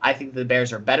 I think the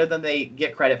Bears are better than they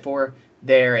get credit for.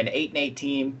 They're an 8-8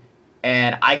 team,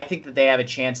 and I think that they have a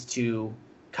chance to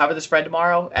cover the spread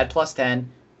tomorrow at plus 10.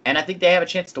 And I think they have a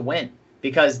chance to win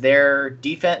because their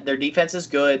defense is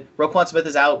good. Roquan Smith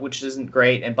is out, which isn't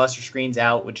great, and Buster Screen's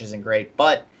out, which isn't great.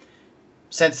 But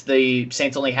since the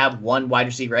Saints only have one wide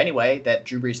receiver anyway that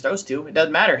Drew Brees throws to, it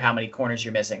doesn't matter how many corners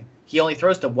you're missing. He only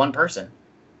throws to one person.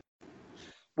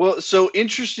 Well, so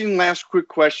interesting last quick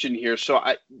question here. So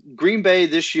Green Bay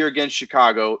this year against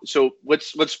Chicago. So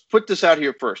let's put this out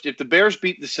here first. If the Bears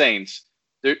beat the Saints,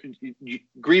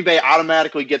 Green Bay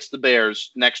automatically gets the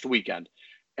Bears next weekend.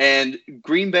 And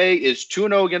Green Bay is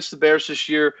 2-0 against the Bears this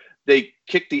year. They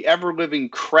kicked the ever-living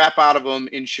crap out of them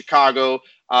in Chicago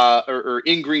or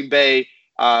in Green Bay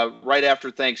right after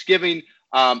Thanksgiving.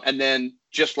 And then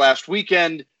just last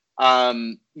weekend,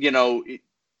 I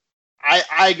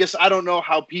guess I don't know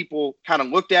how people kind of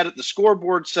looked at it. The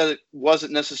scoreboard said it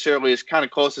wasn't necessarily as kind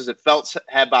of close as it felt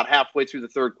about halfway through the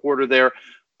third quarter there.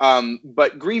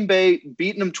 But Green Bay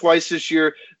beating them twice this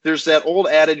year. There's that old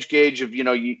adage, Gage, of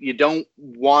you don't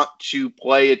want to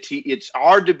play a team. It's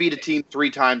hard to beat a team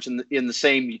three times in the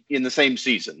same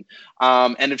season.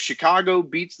 And if Chicago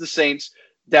beats the Saints,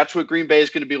 that's what Green Bay is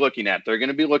going to be looking at. They're going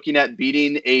to be looking at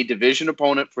beating a division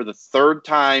opponent for the third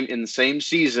time in the same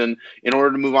season in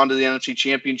order to move on to the NFC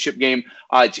Championship game.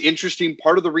 It's interesting.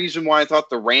 Part of the reason why I thought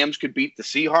the Rams could beat the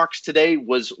Seahawks today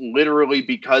was literally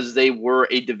because they were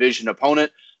a division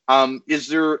opponent. Is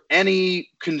there any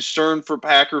concern for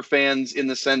Packer fans in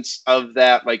the sense of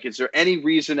that? Like, is there any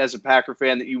reason as a Packer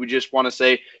fan that you would just want to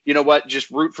say, you know what,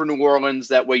 just root for New Orleans?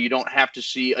 That way you don't have to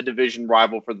see a division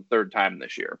rival for the third time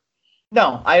this year.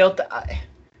 No, I don't.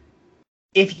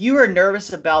 If you are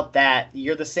nervous about that,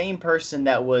 you're the same person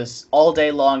that was all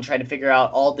day long trying to figure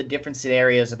out all the different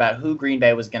scenarios about who Green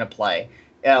Bay was going to play.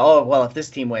 If this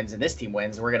team wins and this team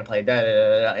wins, we're going to play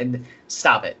da-da-da-da, and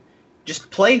stop it.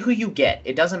 Just play who you get.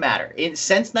 It doesn't matter.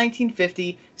 Since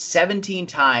 1950, 17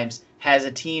 times has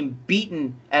a team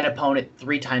beaten an opponent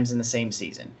 3 times in the same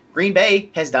season. Green Bay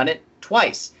has done it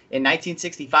twice. In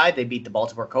 1965, they beat the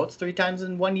Baltimore Colts 3 times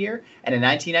in 1 year, and in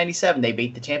 1997, they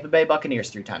beat the Tampa Bay Buccaneers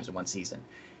 3 times in one season.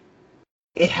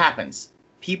 It happens.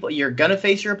 You're going to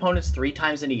face your opponents 3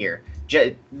 times in a year.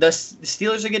 The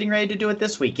Steelers are getting ready to do it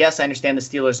this week. Yes, I understand the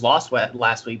Steelers lost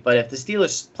last week, but if the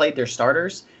Steelers played their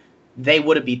starters, they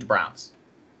would have beat the Browns.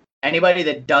 Anybody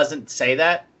that doesn't say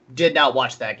that did not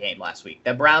watch that game last week.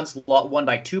 The Browns won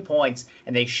by 2 points,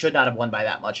 and they should not have won by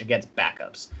that much against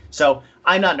backups. So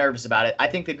I'm not nervous about it. I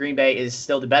think that Green Bay is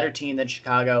still the better team than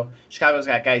Chicago. Chicago's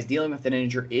got guys dealing with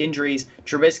injuries.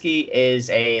 Trubisky is,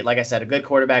 like I said, a good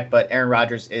quarterback, but Aaron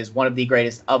Rodgers is one of the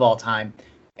greatest of all time.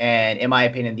 And in my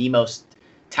opinion, the most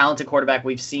talented quarterback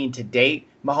we've seen to date.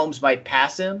 Mahomes might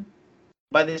pass him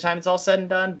by the time it's all said and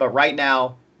done. But right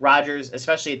now, Rodgers,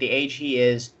 especially at the age he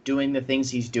is, doing the things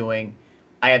he's doing,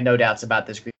 I have no doubts about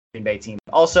this Green Bay team.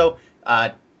 Also,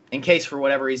 in case for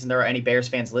whatever reason there are any Bears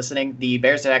fans listening, the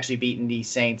Bears had actually beat the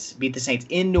Saints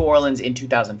in New Orleans in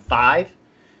 2005,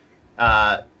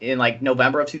 in like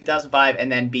November of 2005,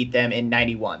 and then beat them in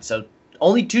 91. So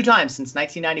only 2 times since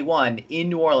 1991 in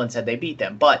New Orleans had they beat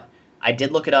them. But I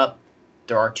did look it up.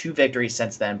 There are 2 victories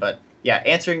since then. But yeah,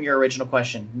 answering your original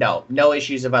question, no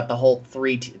issues about the whole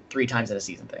three times in a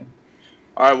season thing.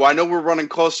 All right, well, I know we're running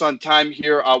close on time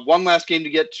here. One last game to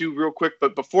get to real quick,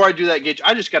 but before I do that, Gage,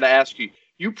 I just got to ask you,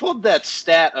 you pulled that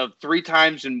stat of 3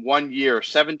 times in 1 year,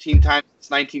 17 times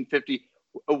since 1950.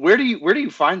 Where do you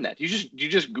find that? You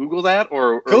just Google that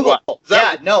or Google?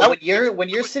 What? When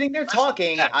you're sitting there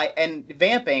talking and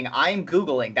vamping, I'm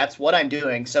Googling. That's what I'm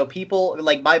doing. So people,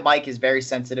 like, my mic is very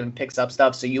sensitive and picks up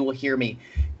stuff, so you will hear me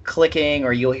clicking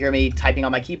or you'll hear me typing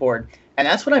on my keyboard. And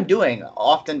that's what I'm doing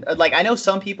often. Like, I know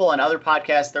some people on other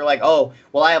podcasts, they're like, oh,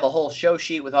 well, I have a whole show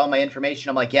sheet with all my information.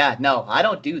 I'm like, yeah, no, I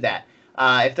don't do that.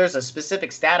 If there's a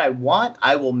specific stat I want,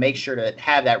 I will make sure to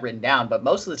have that written down. But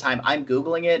most of the time, I'm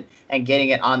Googling it and getting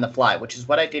it on the fly, which is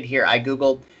what I did here. I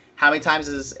Googled how many times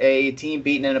has a team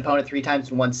beaten an opponent 3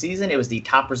 times in one season. It was the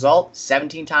top result,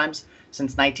 17 times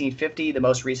since 1950, the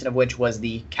most recent of which was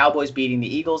the Cowboys beating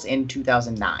the Eagles in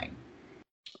 2009.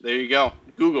 There you go.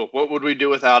 Google. What would we do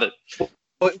without it?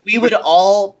 We would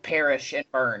all perish and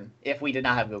burn if we did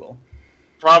not have Google.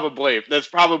 Probably. That's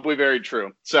probably very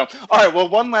true. So, all right. Well,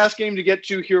 one last game to get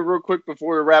to here real quick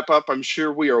before we wrap up. I'm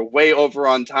sure we are way over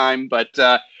on time, but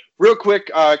real quick,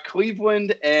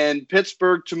 Cleveland and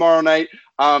Pittsburgh tomorrow night.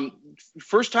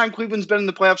 First time Cleveland's been in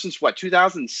the playoffs since,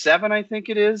 2007, I think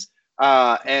it is.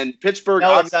 And Pittsburgh.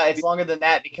 No, it's longer than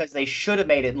that because they should have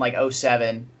made it in like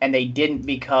 2007, and they didn't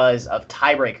because of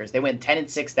tiebreakers. They went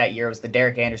 10-6 that year. It was the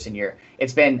Derek Anderson year. I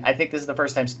think this is the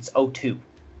first time since 2002.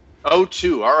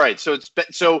 2002. All right.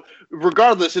 So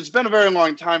regardless, it's been a very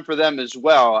long time for them as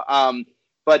well.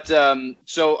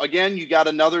 So again, you got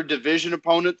another division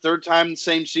opponent, third time in the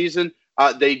same season.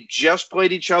 They just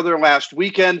played each other last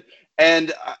weekend.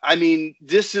 And I mean,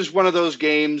 this is one of those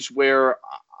games where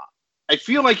I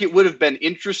feel like it would have been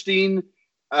interesting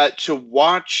to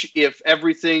watch if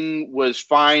everything was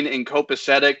fine and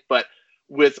copacetic, but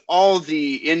with all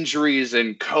the injuries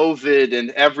and COVID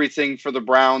and everything for the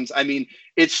Browns, I mean,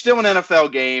 it's still an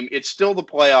NFL game. It's still the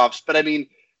playoffs. But, I mean,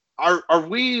 are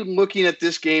we looking at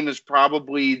this game as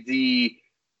probably the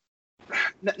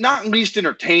not least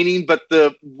entertaining, but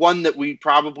the one that we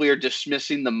probably are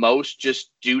dismissing the most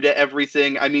just due to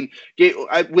everything? I mean,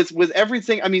 with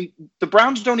everything, I mean, the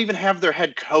Browns don't even have their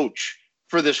head coach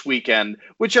for this weekend,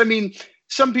 which, I mean,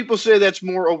 some people say that's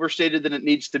more overstated than it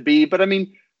needs to be, but I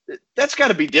mean, that's got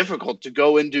to be difficult to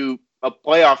go into a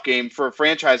playoff game for a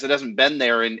franchise that hasn't been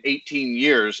there in 18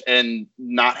 years and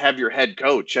not have your head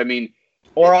coach. I mean,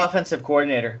 or offensive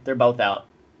coordinator. They're both out.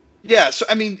 Yeah, so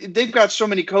I mean, they've got so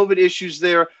many COVID issues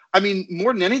there. I mean,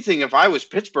 more than anything, if I was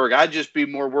Pittsburgh, I'd just be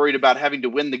more worried about having to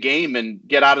win the game and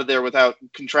get out of there without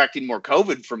contracting more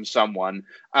COVID from someone.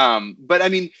 But I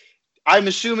mean, I'm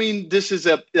assuming this is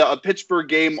a Pittsburgh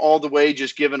game all the way,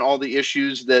 just given all the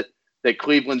issues that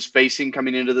Cleveland's facing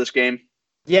coming into this game.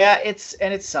 Yeah, it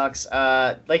sucks.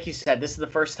 Like you said, this is the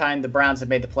first time the Browns have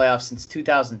made the playoffs since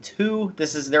 2002.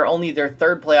 This is their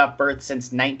third playoff berth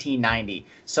since 1990.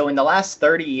 So in the last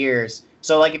 30 years,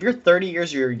 so like if you're 30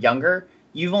 years or younger,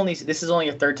 this is only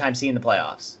your third time seeing the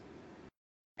playoffs.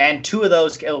 And one of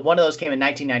those came in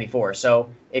 1994. So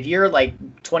if you're like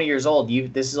 20 years old,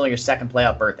 this is only your second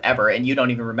playoff berth ever, and you don't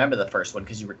even remember the first one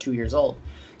because you were 2 years old.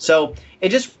 So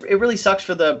it really sucks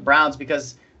for the Browns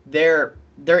because their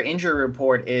injury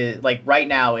report is like right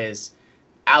now is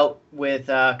out with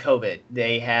COVID.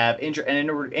 They have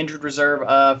an injured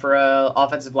reserve for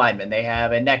offensive lineman. They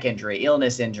have a neck injury,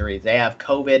 illness injuries. They have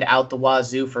COVID out the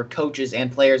wazoo for coaches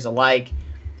and players alike.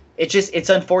 It's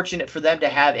unfortunate for them to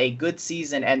have a good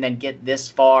season and then get this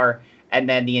far and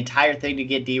then the entire thing to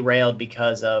get derailed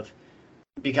because of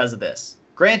this.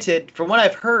 Granted, from what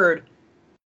I've heard,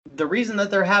 the reason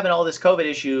that they're having all this COVID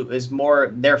issue is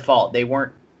more their fault. They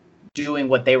weren't doing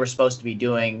what they were supposed to be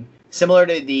doing, similar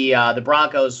to the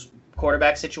Broncos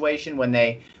quarterback situation when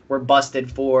they were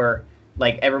busted for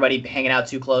like everybody hanging out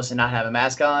too close and not have a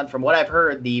mask on. From what I've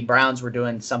heard, the Browns were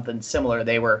doing something similar.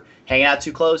 They were hanging out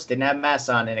too close, didn't have masks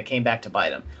on, and it came back to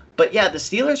bite them. But yeah, the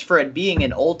Steelers, for it being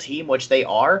an old team, which they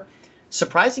are,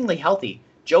 surprisingly healthy.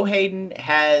 Joe Hayden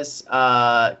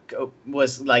got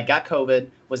COVID,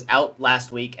 was out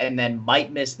last week, and then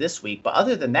might miss this week. But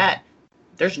other than that,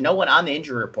 there's no one on the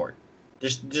injury report.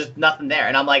 There's just nothing there.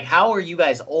 And I'm like, how are you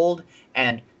guys old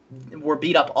and were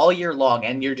beat up all year long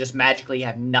and you're just magically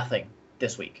have nothing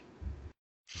this week?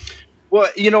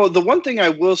 Well, the one thing I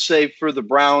will say for the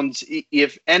Browns,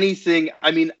 if anything,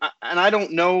 I mean, and I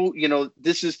don't know,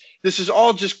 this is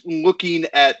all just looking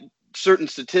at certain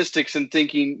statistics and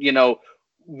thinking,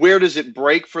 where does it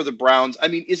break for the Browns? I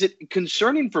mean, is it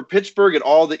concerning for Pittsburgh at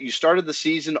all that you started the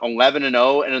season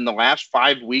 11-0 and in the last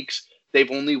 5 weeks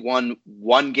they've only won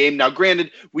one game? Now,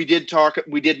 granted, we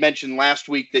did mention last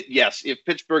week that, yes, if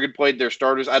Pittsburgh had played their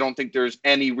starters, I don't think there's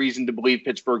any reason to believe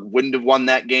Pittsburgh wouldn't have won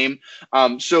that game.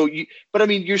 But I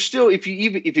mean, you're still, if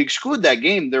you exclude that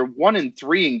game, they're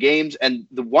 1-3 in games. And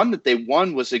the one that they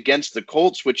won was against the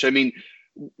Colts, which, I mean,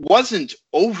 wasn't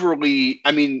overly,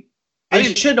 I mean,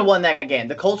 they shouldn't have won that game.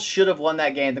 The Colts should have won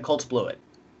that game. The Colts blew it.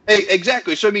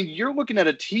 Exactly. So, I mean, you're looking at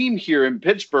a team here in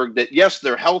Pittsburgh that, yes,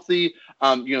 they're healthy.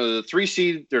 The 3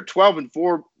 seed, they're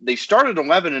 12-4. They started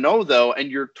 11-0 though, and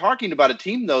you're talking about a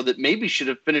team though that maybe should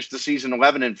have finished the season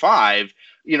 11-5.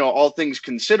 All things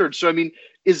considered. So, I mean,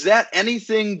 is that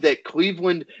anything that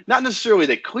Cleveland, not necessarily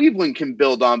that Cleveland can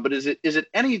build on, but is it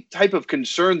any type of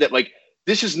concern that like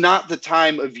this is not the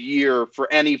time of year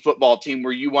for any football team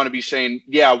where you want to be saying,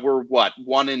 yeah, we're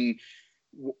one in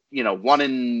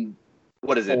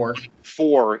what is it?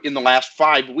 4 in the last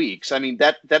 5 weeks. I mean,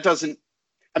 that doesn't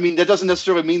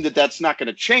necessarily mean that that's not going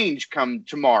to change come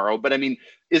tomorrow. But I mean,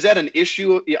 is that an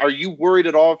issue? Are you worried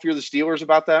at all if you're the Steelers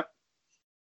about that?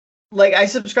 Like, I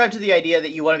subscribe to the idea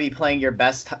that you want to be playing your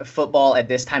best football at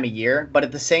this time of year. But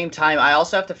at the same time, I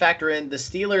also have to factor in the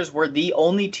Steelers were the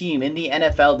only team in the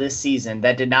NFL this season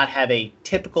that did not have a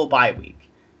typical bye week.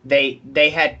 They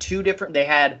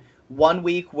had 1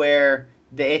 week where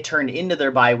it turned into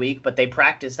their bye week, but they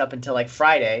practiced up until like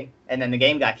Friday, and then the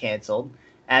game got canceled.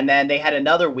 And then they had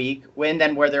another week where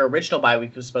their original bye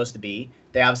week was supposed to be.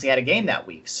 They obviously had a game that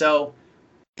week. So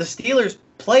the Steelers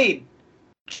played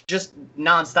just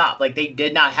nonstop. Like, they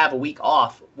did not have a week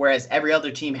off, whereas every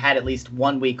other team had at least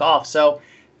 1 week off. So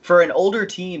for an older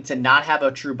team to not have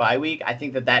a true bye week, I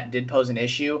think that did pose an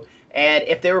issue. And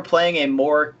if they were playing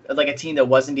a team that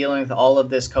wasn't dealing with all of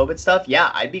this COVID stuff,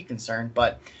 yeah, I'd be concerned.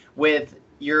 But with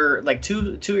your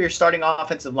two of your starting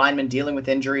offensive linemen dealing with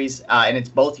injuries, and it's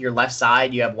both your left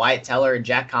side. You have Wyatt Teller and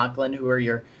Jack Conklin,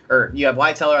 you have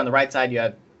Wyatt Teller on the right side,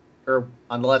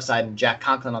 on the left side, and Jack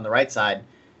Conklin on the right side.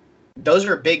 Those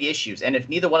are big issues. And if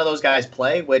neither one of those guys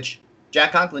play, which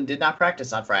Jack Conklin did not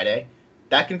practice on Friday,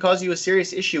 that can cause you a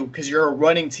serious issue because you're a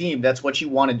running team. That's what you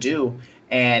want to do.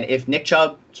 And if Nick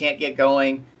Chubb can't get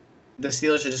going, the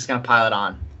Steelers are just going to pile it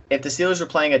on. If the Steelers were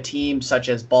playing a team such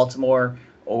as Baltimore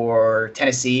or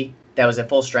Tennessee that was at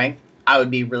full strength, I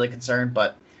would be really concerned.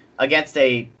 But against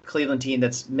a Cleveland team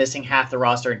that's missing half the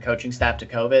roster and coaching staff to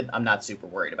COVID, I'm not super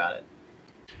worried about it.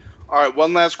 All right,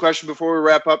 one last question before we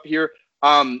wrap up here.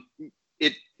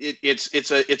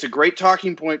 It's a great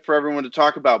talking point for everyone to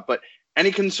talk about, but any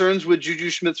concerns with Juju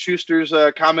Smith-Schuster's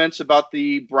comments about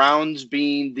the Browns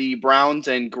being the Browns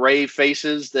and gray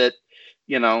faces? That,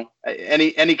 you know,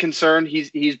 any concern?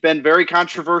 He's been very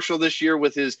controversial this year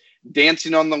with his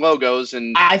dancing on the logos,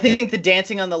 and I think the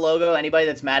dancing on the logo. Anybody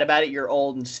that's mad about it, you're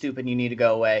old and stupid. And you need to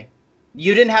go away.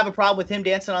 You didn't have a problem with him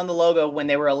dancing on the logo when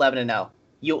they were 11-0.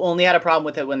 You only had a problem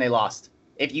with it when they lost.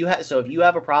 If you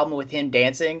have a problem with him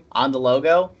dancing on the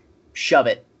logo, shove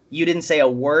it. You didn't say a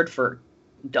word for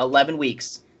 11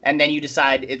 weeks, and then you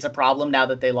decide it's a problem now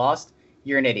that they lost.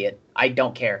 You're an idiot. I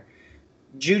don't care.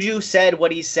 Juju said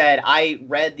what he said. I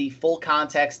read the full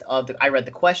context I read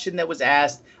the question that was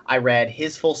asked. I read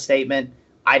his full statement.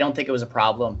 I don't think it was a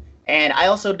problem. And I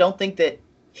also don't think that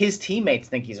his teammates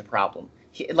think he's a problem.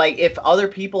 Like, if other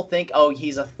people think, oh,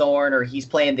 he's a thorn or he's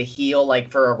playing the heel,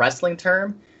 like for a wrestling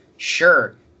term,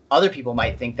 sure, other people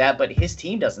might think that, but his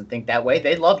team doesn't think that way.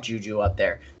 They love Juju up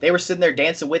there. They were sitting there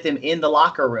dancing with him in the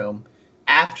locker room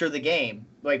after the game,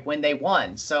 like when they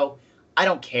won. So I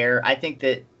don't care. I think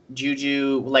that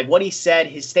Juju, like what he said,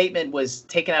 his statement was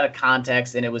taken out of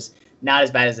context, and it was not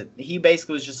as bad as it. He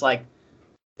basically was just like,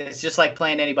 it's just like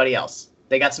playing anybody else.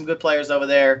 They got some good players over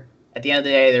there. At the end of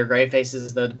the day, they're gray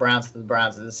faces. The Browns.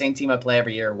 They're the same team I play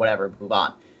every year, whatever, move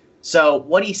on. So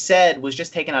what he said was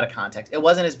just taken out of context. It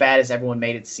wasn't as bad as everyone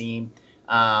made it seem.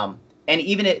 And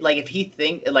even if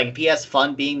he has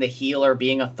fun being the heel or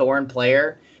being a thorn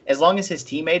player, as long as his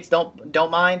teammates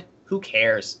don't mind, who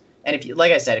cares? And if you,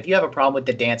 like I said, if you have a problem with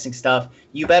the dancing stuff,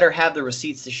 you better have the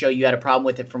receipts to show you had a problem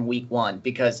with it from week 1,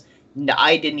 because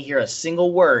I didn't hear a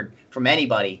single word from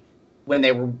anybody when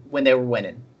they were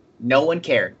winning. No one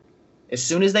cared. As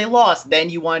soon as they lost, then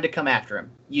you wanted to come after him.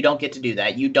 You don't get to do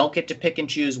that. You don't get to pick and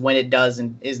choose when it does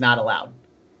and is not allowed.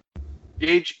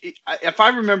 Gage, if I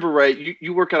remember right,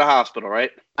 you work at a hospital,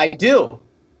 right? I do.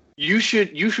 You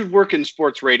should work in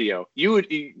sports radio.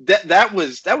 That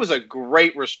was a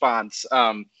great response.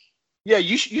 Yeah,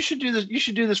 you should do this. You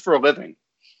should do this for a living.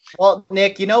 Well,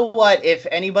 Nick, you know what? If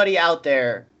anybody out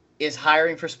there is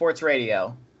hiring for sports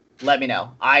radio, let me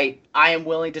know. I am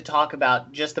willing to talk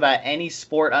about just about any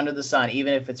sport under the sun,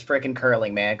 even if it's frickin'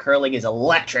 curling, man. Curling is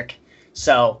electric.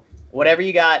 So whatever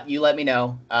you got, you let me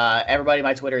know. Everybody,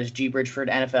 my Twitter is Gage Bridgford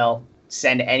NFL.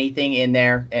 Send anything in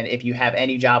there, and if you have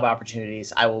any job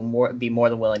opportunities, I will be more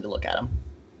than willing to look at them.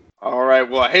 All right.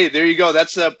 Well, hey, there you go.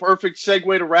 That's a perfect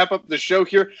segue to wrap up the show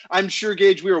here. I'm sure,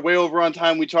 Gage, we were way over on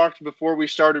time. We talked before we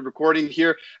started recording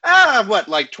here.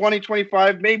 Like 20,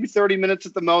 25, maybe 30 minutes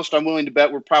at the most. I'm willing to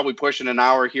bet we're probably pushing an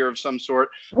hour here of some sort.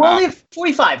 We're only at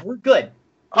 45. We're good.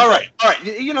 All right.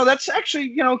 You know, that's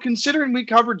actually, considering we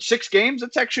covered 6 games,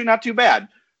 that's actually not too bad.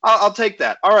 I'll take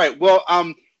that. All right. Well,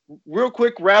 real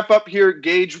quick wrap up here,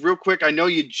 Gage, real quick. I know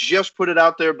you just put it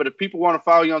out there, but if people want to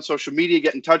follow you on social media,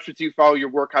 get in touch with you, follow your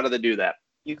work, how do they do that?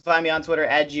 You can find me on Twitter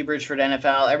at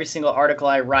GBridgfordNFL. Every single article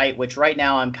I write, which right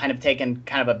now I'm kind of taking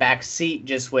kind of a back seat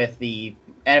just with the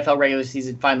NFL regular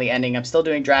season finally ending. I'm still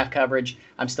doing draft coverage.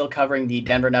 I'm still covering the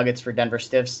Denver Nuggets for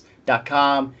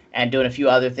DenverStiffs.com and doing a few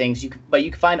other things. But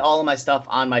you can find all of my stuff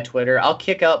on my Twitter. I'll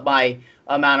kick up my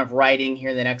amount of writing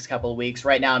here in the next couple of weeks.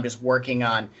 Right now I'm just working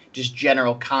on just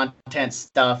general content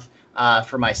stuff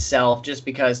for myself, just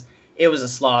because it was a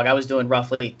slog. I was doing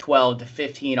roughly 12 to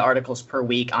 15 articles per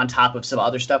week on top of some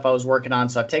other stuff I was working on,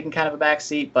 so I've taken kind of a back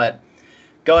seat, but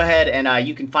go ahead and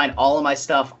you can find all of my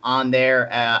stuff on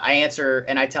there. I answer,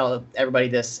 and I tell everybody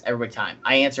this every time,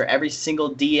 I answer every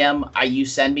single DM you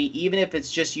send me, even if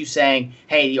it's just you saying,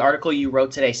 hey, the article you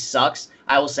wrote today sucks.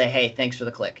 I will say, hey, thanks for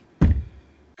the click.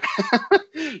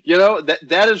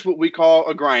 That is what we call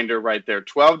a grinder right there.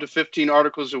 12 to 15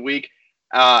 articles a week.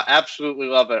 Absolutely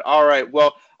love it. All right.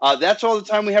 Well, that's all the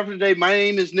time we have for today. My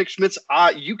name is Nick Schmitz.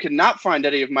 You cannot find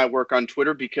any of my work on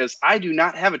Twitter because I do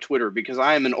not have a Twitter because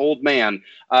I am an old man.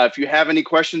 If you have any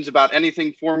questions about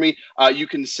anything for me, you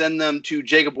can send them to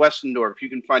Jacob Westendorf. You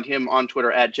can find him on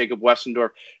Twitter at Jacob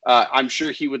Westendorf. I'm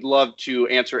sure he would love to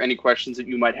answer any questions that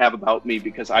you might have about me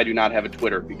because I do not have a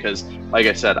Twitter because, like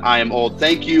I said, I am old.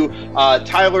 Thank you,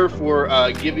 Tyler, for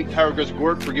Tyler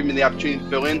Grisgort for giving me the opportunity to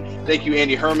fill in. Thank you,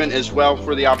 Andy Herman, as well,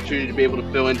 for the opportunity to be able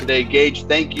to fill in today. Gage,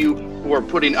 thank thank you for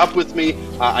putting up with me.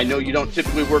 I know you don't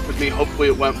typically work with me. Hopefully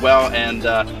it went well, and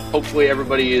hopefully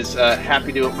everybody is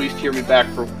happy to at least hear me back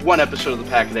for one episode of the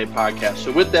Pack a Day podcast.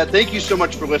 So with that, thank you so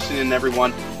much for listening,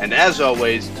 everyone, and as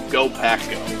always, go Pack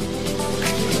Go.